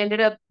then I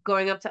ended up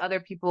going up to other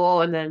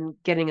people and then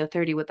getting a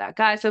 30 with that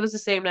guy. So it was the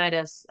same night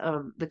as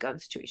the gun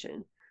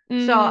situation.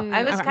 So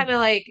I was Okay. kind of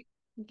like,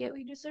 get what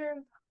you deserve,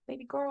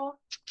 baby girl.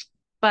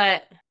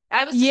 But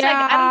I was just like,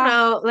 I don't Yeah.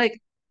 know.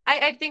 Like,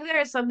 I think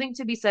there is something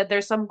to be said.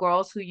 There's some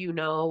girls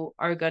who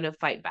are gonna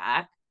fight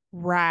back.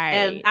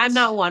 And I'm Right.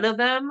 not one of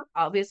them,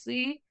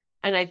 obviously.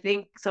 And I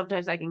think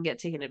sometimes I can get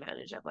taken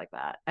advantage of like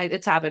that.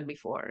 It's happened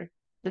before.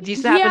 It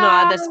used to happen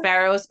at Yeah. the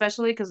Sparrow,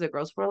 especially because the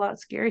girls were a lot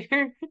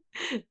scarier.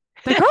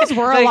 The girls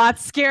were a Like lot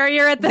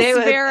scarier at the they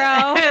would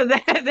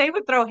Sparrow. they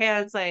would throw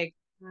hands like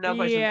no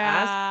questions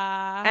asked.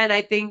 Yeah. And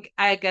I think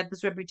I get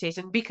this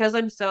reputation because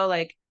I'm so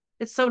like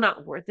it's so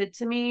not worth it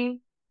to me.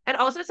 And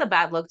also it's a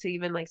bad look to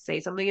even like say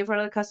something in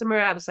front of the customer.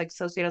 I was like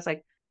so sweet. I was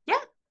like,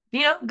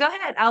 yeah, go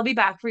ahead. I'll be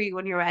back for you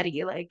when you're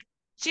ready. Like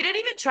she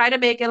didn't even try to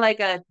make it like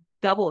a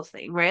doubles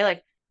thing, right?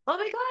 Like, oh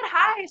my God,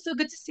 hi, so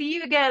good to see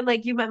you again.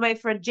 Like you met my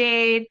friend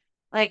Jade.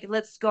 Like,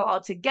 let's go all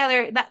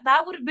together.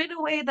 That would have been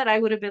a way that I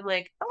would have been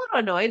like a little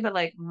annoyed, but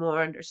like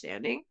more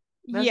understanding.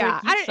 And I was Yeah.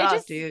 like, you It suck,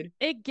 just dude.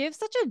 it gives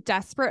such a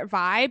desperate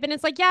vibe. And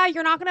it's like, yeah,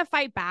 you're not gonna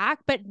fight back,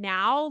 but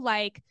now,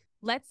 like,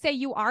 let's say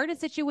you are in a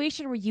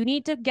situation where you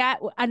need to get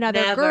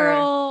another Never,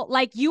 girl.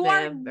 Like, you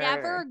are never.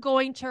 never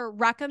going to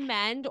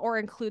recommend or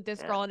include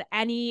this Yeah. girl in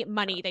any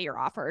money that you're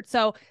offered.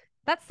 So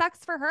that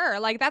sucks for her.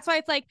 Like, that's why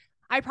it's like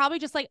I probably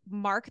just like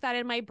mark that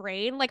in my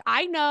brain. Like,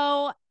 I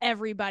know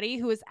everybody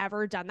who has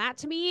ever done that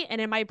to me. And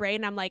in my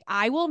brain, I'm like,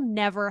 I will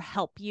never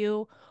help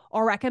you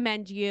or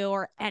recommend you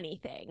or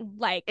anything.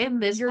 Like, In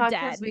this you're podcast,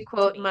 dead we to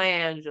quote me.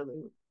 Maya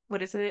Angelou.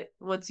 What is it?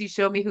 Once you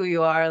show me who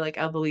you are, like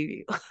I'll believe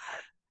you. What's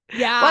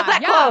Yeah.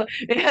 that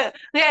Yeah. quote?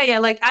 Yeah.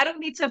 Like I don't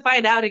need to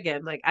find out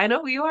again. Like I know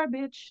who you are,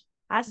 bitch.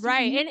 I see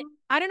Right. And you.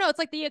 I don't know. It's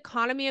like the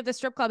economy of the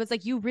strip club. It's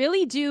like you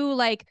really do,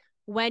 like,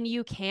 when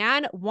you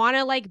can, want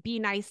to like be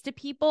nice to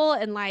people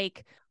and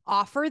like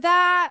offer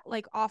that,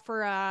 like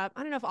offer a,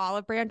 I don't know if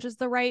olive branch is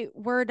the right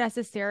word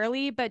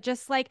necessarily, but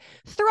just like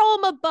throw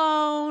them a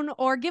bone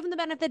or give them the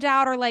benefit of the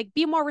doubt or like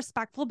be more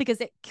respectful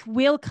because it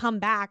will come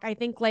back. I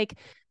think like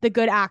the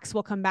good acts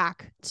will come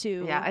back Yeah,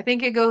 to I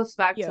think it goes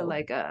back to you.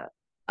 like a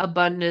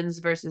abundance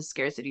versus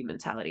scarcity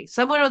mentality.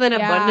 Someone with an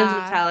abundance Yeah.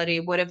 mentality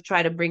would have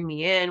tried to bring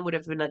me in, would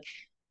have been like,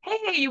 "Hey,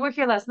 you were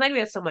here last night. We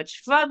had so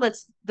much fun.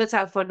 Let's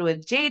have fun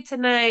with Jade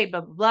tonight."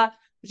 Blah blah blah.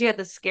 But she had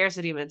the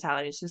scarcity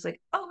mentality. She's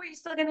like, "Oh, are you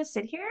still gonna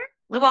sit here?"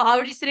 Well,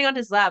 already sitting on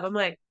his lap. I'm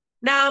like,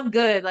 "Nah, I'm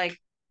good.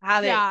 Like,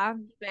 have it, Yeah.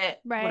 keep it,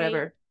 Right.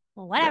 whatever."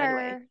 Well, But anyway,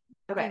 whatever.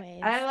 okay.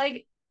 Anyways. I have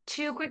like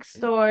two quick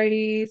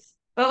stories.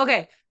 Oh,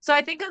 okay. So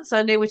I think on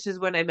Sunday, which is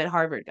when I met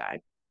Harvard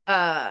guy,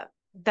 uh,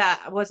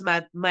 that was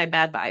my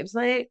bad vibes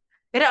night.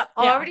 It Yeah.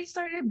 already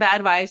started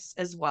bad vibes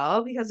as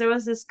well because there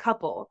was this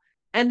couple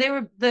and they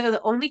were the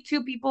only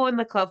two people in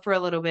the club for a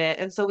little bit.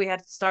 And so we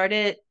had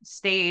started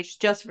stage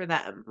just for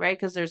them, right?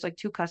 Because there's like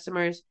two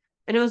customers.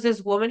 And it was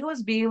this woman who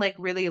was being like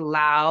really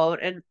loud.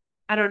 And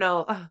I don't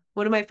know,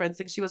 one of my friends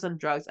thinks she was on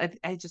drugs. I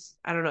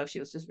don't know if she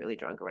was just really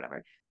drunk or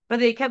whatever. But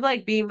they kept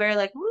like being very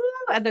like, woo,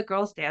 and the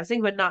girls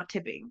dancing, but not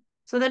tipping.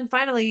 So then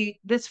finally,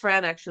 this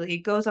friend actually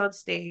goes on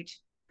stage.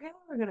 I forget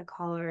what we're gonna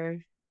call her.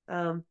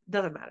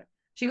 Doesn't matter.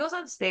 She goes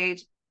on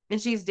stage and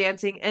she's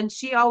dancing, and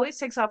she always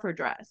takes off her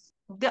dress.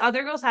 The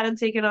other girls hadn't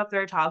taken off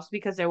their tops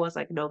because there was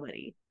like no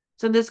money.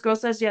 So this girl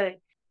says, "Yeah,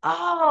 like,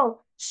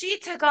 oh, she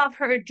took off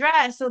her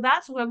dress, so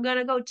that's what I'm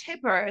gonna go tip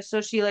her." So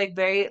she like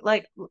very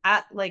like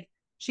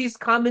she's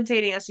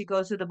commentating as she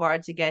goes to the bar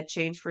to get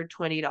change for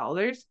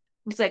 $20.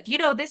 It's like,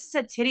 this is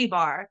a titty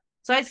bar.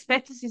 So I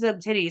expect to see some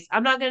titties.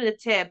 I'm not gonna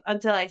tip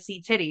until I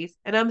see titties.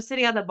 And I'm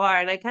sitting at the bar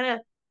and I kind of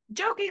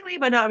jokingly,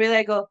 but not really,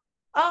 I go,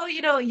 "Oh,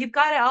 you've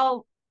got it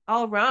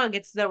all wrong.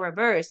 It's the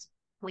reverse.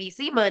 We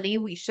see money,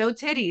 we show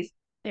titties."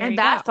 There And you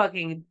go. that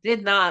fucking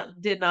did not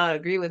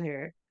agree with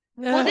her.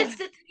 Well, this Ugh. is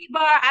a titty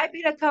bar. I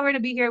paid a cover to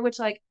be here, which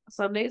like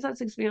some days at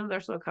 6 p.m.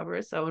 there's no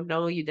cover. So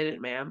no, you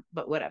didn't, ma'am.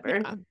 But whatever.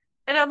 Yeah.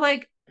 And I'm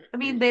like, I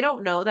mean, they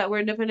don't know that we're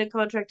independent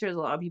contractors. A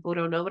lot of people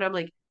don't know, but I'm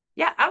like,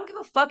 yeah, I don't give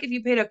a fuck if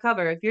you pay to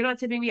cover. If you're not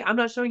tipping me, I'm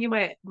not showing you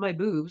my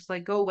boobs.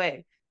 Like, go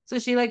away. So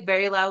she like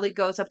very loudly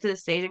goes up to the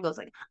stage and goes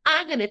like,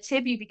 I'm gonna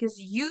tip you because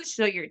you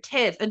show your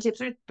tips, and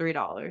tips are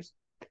 $3.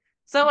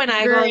 So when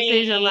I go on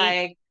stage, I'm Great.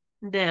 like,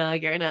 no,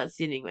 you're not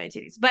seeing my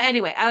titties. But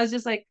anyway, I was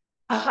just like,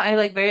 I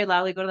like very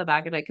loudly go to the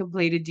back and I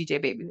completed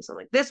DJ Baby. So I'm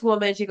like, this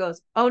woman, she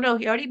goes, oh no,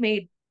 he already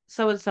made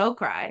so and so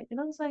cry. And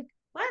I was like,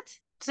 what?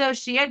 So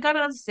she had gone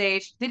on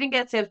stage, didn't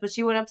get tips, but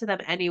she went up to them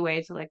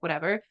anyway to like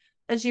whatever.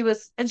 And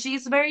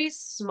she's very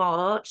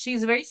small.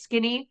 She's very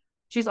skinny.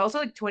 She's also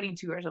like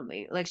 22 or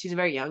something. Like she's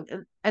very young.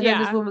 And then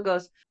this Yeah. woman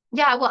goes,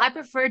 yeah, well, I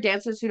prefer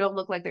dancers who don't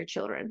look like their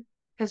children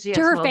because she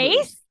To has her small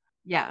boobs. face?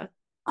 Yeah.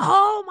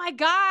 Oh my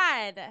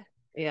God.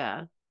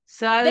 Yeah.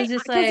 So I was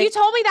just Because you like,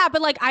 told me that,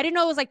 but like I didn't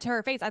know it was like to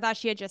her face. I thought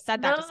she had just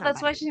said that to no,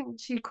 that's why somebody.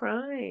 she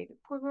cried.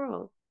 Poor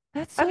girl.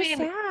 That's I so mean,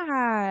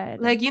 sad.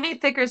 like you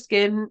need thicker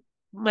skin,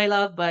 my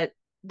love, but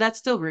that's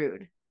still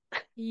rude.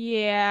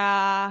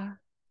 Yeah.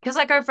 Because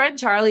like our friend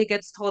Charlie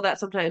gets told that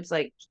sometimes,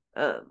 like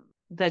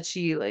that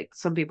she like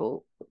some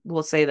people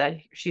will say that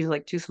she's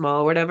like too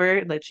small or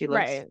whatever, that she looks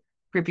Right.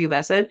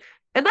 prepubescent,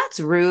 and that's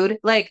rude.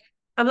 Like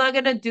I'm not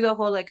gonna do the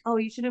whole like, oh,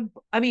 you shouldn't.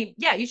 I mean,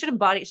 yeah, you shouldn't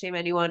body shame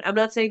anyone. I'm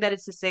not saying that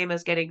it's the same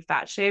as getting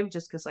fat shamed,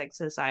 just because like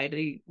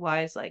society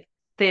wise, like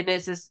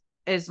thinness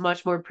is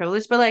much more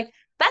privileged, but like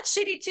that's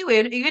shitty too.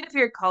 And even if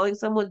you're calling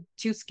someone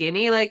too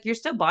skinny, like you're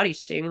still body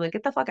shaming. Like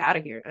get the fuck out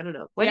of here. I don't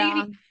know. What do you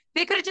Yeah. need?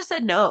 They could have just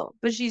said no,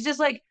 but she's just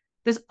like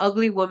this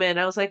ugly woman.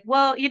 I was like,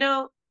 well,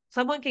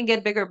 someone can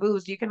get bigger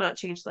boobs. You cannot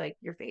change like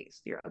your face.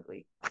 You're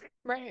ugly.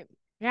 Right.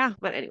 Yeah.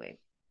 But anyway,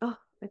 oh,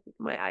 I think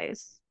my eye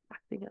is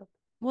acting up.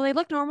 Well, they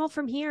look normal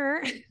from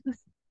here.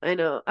 I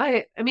know.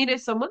 I mean,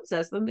 if someone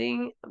says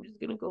something, I'm just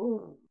gonna go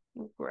home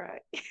and cry.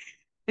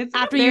 It's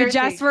After you just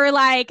embarrassing. were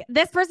like,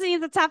 this person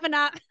needs to toughen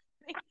up.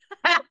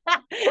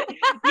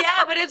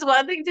 Yeah, but it's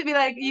one thing to be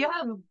like, you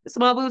have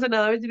small boobs, and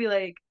another to be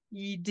like,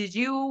 did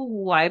you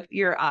wipe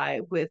your eye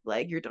with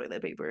like your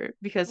toilet paper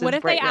because What it's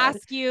if they bright red?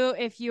 ask you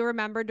if you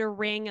remember to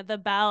ring the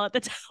bell at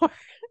the tower?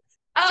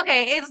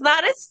 Okay, it's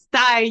not a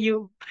style,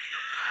 you.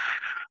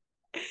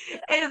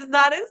 It's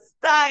not a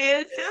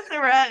style, it's just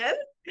red.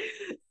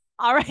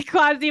 All right,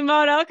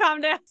 Quasimodo,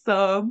 calm down.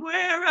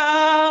 Somewhere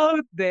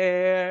out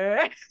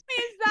there. Is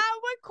that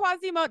what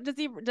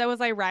Quasimodo was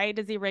I right?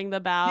 Does he ring the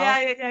bell?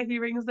 Yeah. He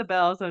rings the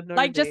bell, so Notre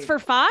Like just Dame. for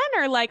fun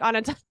or like on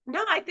a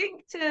No, I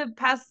think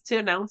to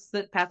announce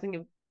the passing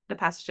of the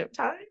passage of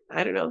time.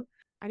 I don't know.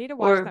 I need to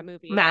watch Or that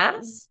movie again.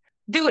 mass.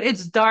 Dude,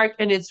 it's dark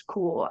and it's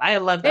cool. I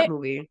love that It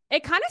movie.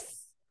 it kind of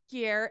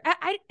scared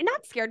I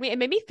not scared me. It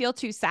made me feel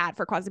too sad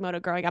for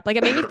Quasimodo growing up. Like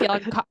it made me feel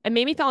it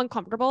made me feel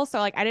uncomfortable. So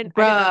like I didn't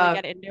really Bruh,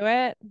 get into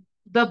it.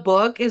 the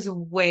book is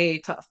way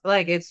tough.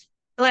 Like it's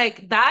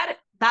like that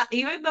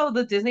even though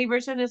the Disney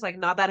version is like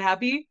not that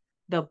happy,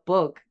 the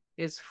book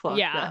is fucked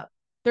Yeah. up.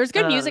 There's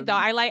good music though.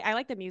 Um I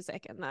like the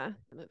music in the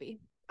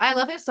movie. I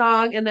love his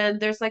song, and then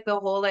there's like the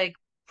whole like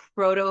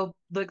proto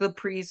like the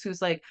priest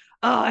who's like,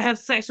 oh, I have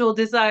sexual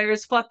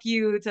desires, fuck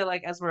you, to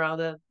like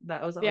Esmeralda.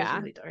 That was always Yeah.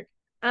 really dark.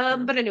 Yeah.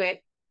 But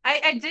anyway,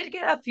 I did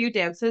get a few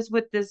dances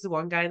with this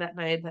one guy that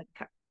night that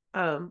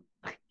um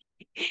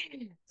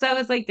so I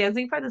was like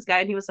dancing for this guy,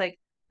 and he was like,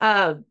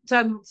 so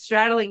I'm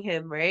straddling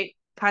him, right?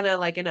 Kind of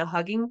like in a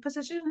hugging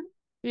position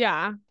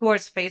Yeah.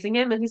 towards facing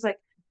him, and he's like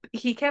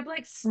he kept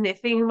like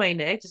sniffing my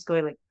neck, just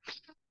going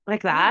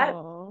like that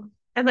Oh.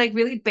 and like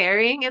really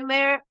burying in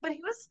there. But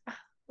he was, I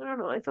don't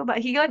know, I feel bad.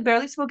 He like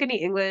barely spoke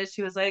any English.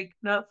 He was like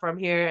not from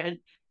here, and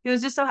he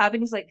was just so happy.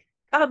 He's like,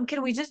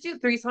 can we just do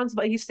 3 songs,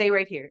 but you stay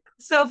right here?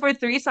 So for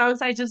 3 songs,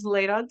 I just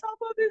laid on top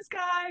of this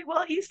guy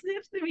while he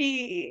sniffed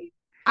me.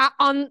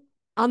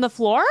 On the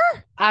floor?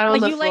 Out on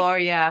Like the you floor,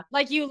 yeah.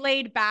 like you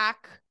laid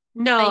back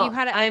and you No,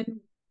 had a I'm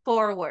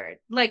forward,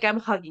 like I'm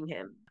hugging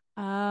him.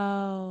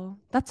 Oh,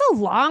 that's a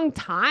long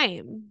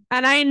time.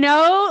 And I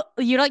know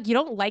you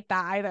don't like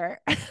that either.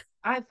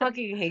 I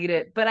fucking hate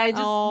it, but I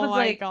just Oh was my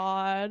like,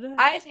 God.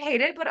 I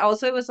hate it, but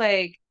also it was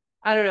like,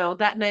 I don't know.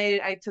 That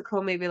night I took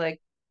home maybe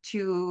like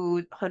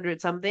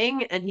 200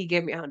 something, and he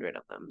gave me 100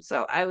 of them.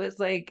 So I was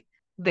like,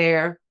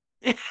 there.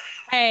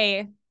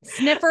 Hey,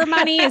 sniffer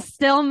money is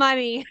still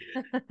money.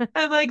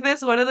 And like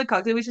this one of the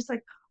cocktail was just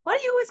like, why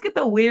do you always get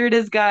the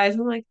weirdest guys?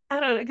 I'm like, I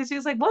don't know. Because she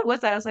was like, what was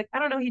that? I was like, I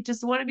don't know. He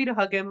just wanted me to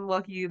hug him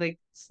while he like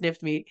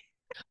sniffed me.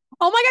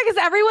 Oh my God,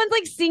 because everyone's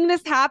like seeing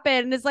this happen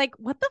and it's like,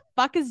 what the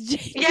fuck is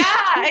Jake?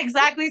 Yeah,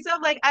 exactly. So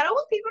I'm like, I don't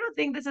want people to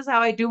think this is how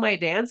I do my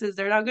dances.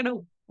 They're not gonna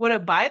want to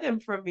buy them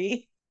from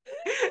me.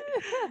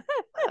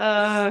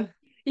 uh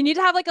You need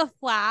to have like a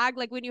flag,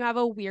 like when you have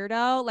a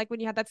weirdo, like when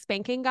you had that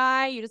spanking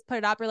guy, you just put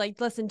it up. You're like,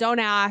 listen, don't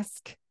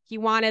ask. He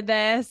wanted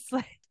this.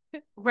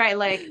 Right,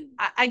 like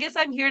I guess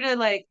I'm here to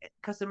like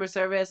customer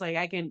service. Like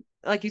I can,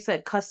 like you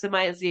said,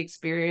 customize the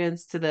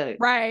experience to the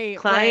Right,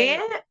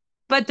 client, right,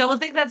 but don't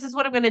think that's just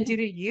what I'm gonna do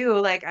to you.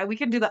 Like we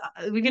can do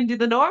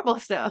the normal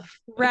stuff.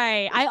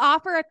 right. I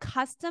offer a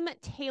custom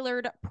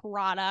tailored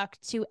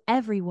product to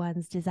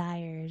everyone's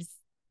desires.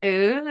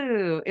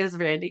 Ooh, is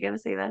Randy gonna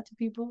say that to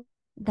people?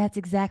 That's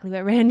exactly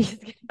what Randy's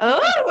Oh,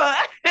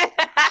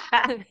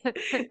 gonna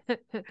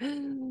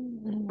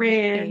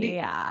Randy.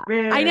 Yeah. I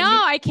Randy.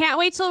 know. I can't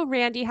wait till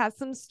Randy has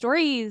some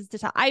stories to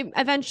tell.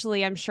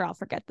 I'm sure I'll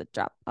forget the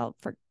drop.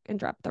 And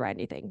drop the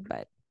Randy thing,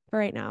 but for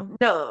right now.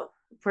 No,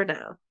 for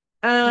now.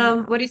 Yeah.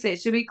 What do you say?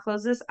 Should we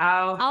close this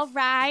out? All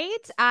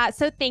right.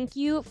 So thank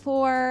you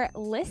for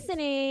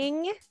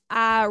listening.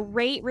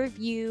 Rate,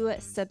 review,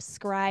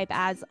 subscribe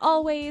as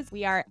always.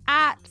 We are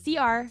at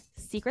CR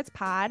Secrets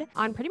Pod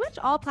on pretty much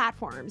all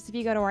platforms. If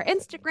you go to our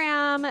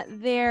Instagram,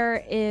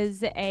 there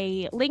is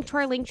a link to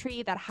our link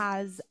tree that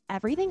has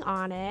everything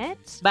on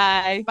it.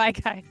 Bye. Bye,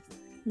 guys.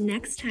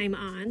 Next time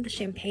on the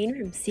Champagne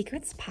Room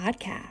Secrets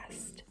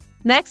podcast.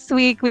 Next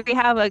week, we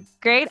have a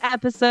great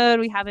episode.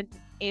 We have an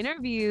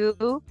interview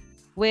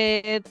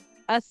with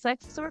a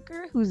sex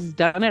worker who's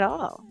done it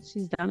all.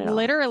 She's done it all.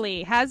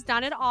 Literally has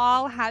done it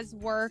all, has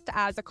worked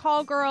as a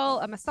call girl,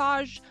 a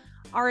massage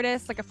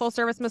artist, like a full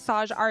service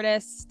massage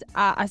artist,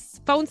 a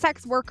phone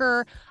sex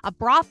worker, a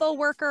brothel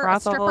worker, a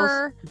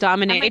stripper,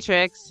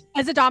 dominatrix.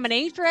 as a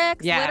dominatrix.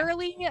 Yeah.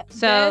 Literally.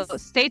 So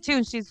stay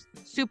tuned. She's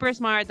super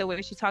smart. The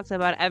way she talks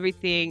about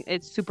everything,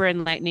 it's super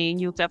enlightening.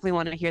 You'll definitely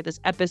want to hear this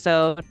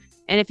episode.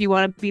 And if you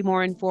want to be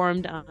more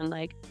informed on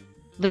like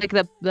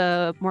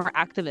the more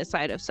activist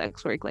side of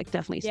sex work, like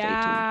definitely stay tuned.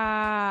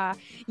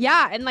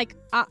 Yeah. And like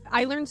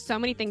I learned so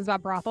many things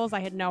about brothels I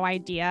had no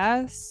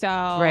idea. So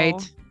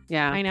Right.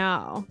 Yeah. I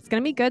know. It's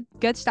gonna be good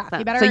stuff.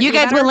 So you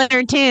guys will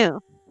learn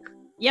too.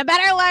 You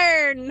better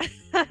learn.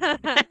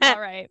 All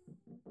right.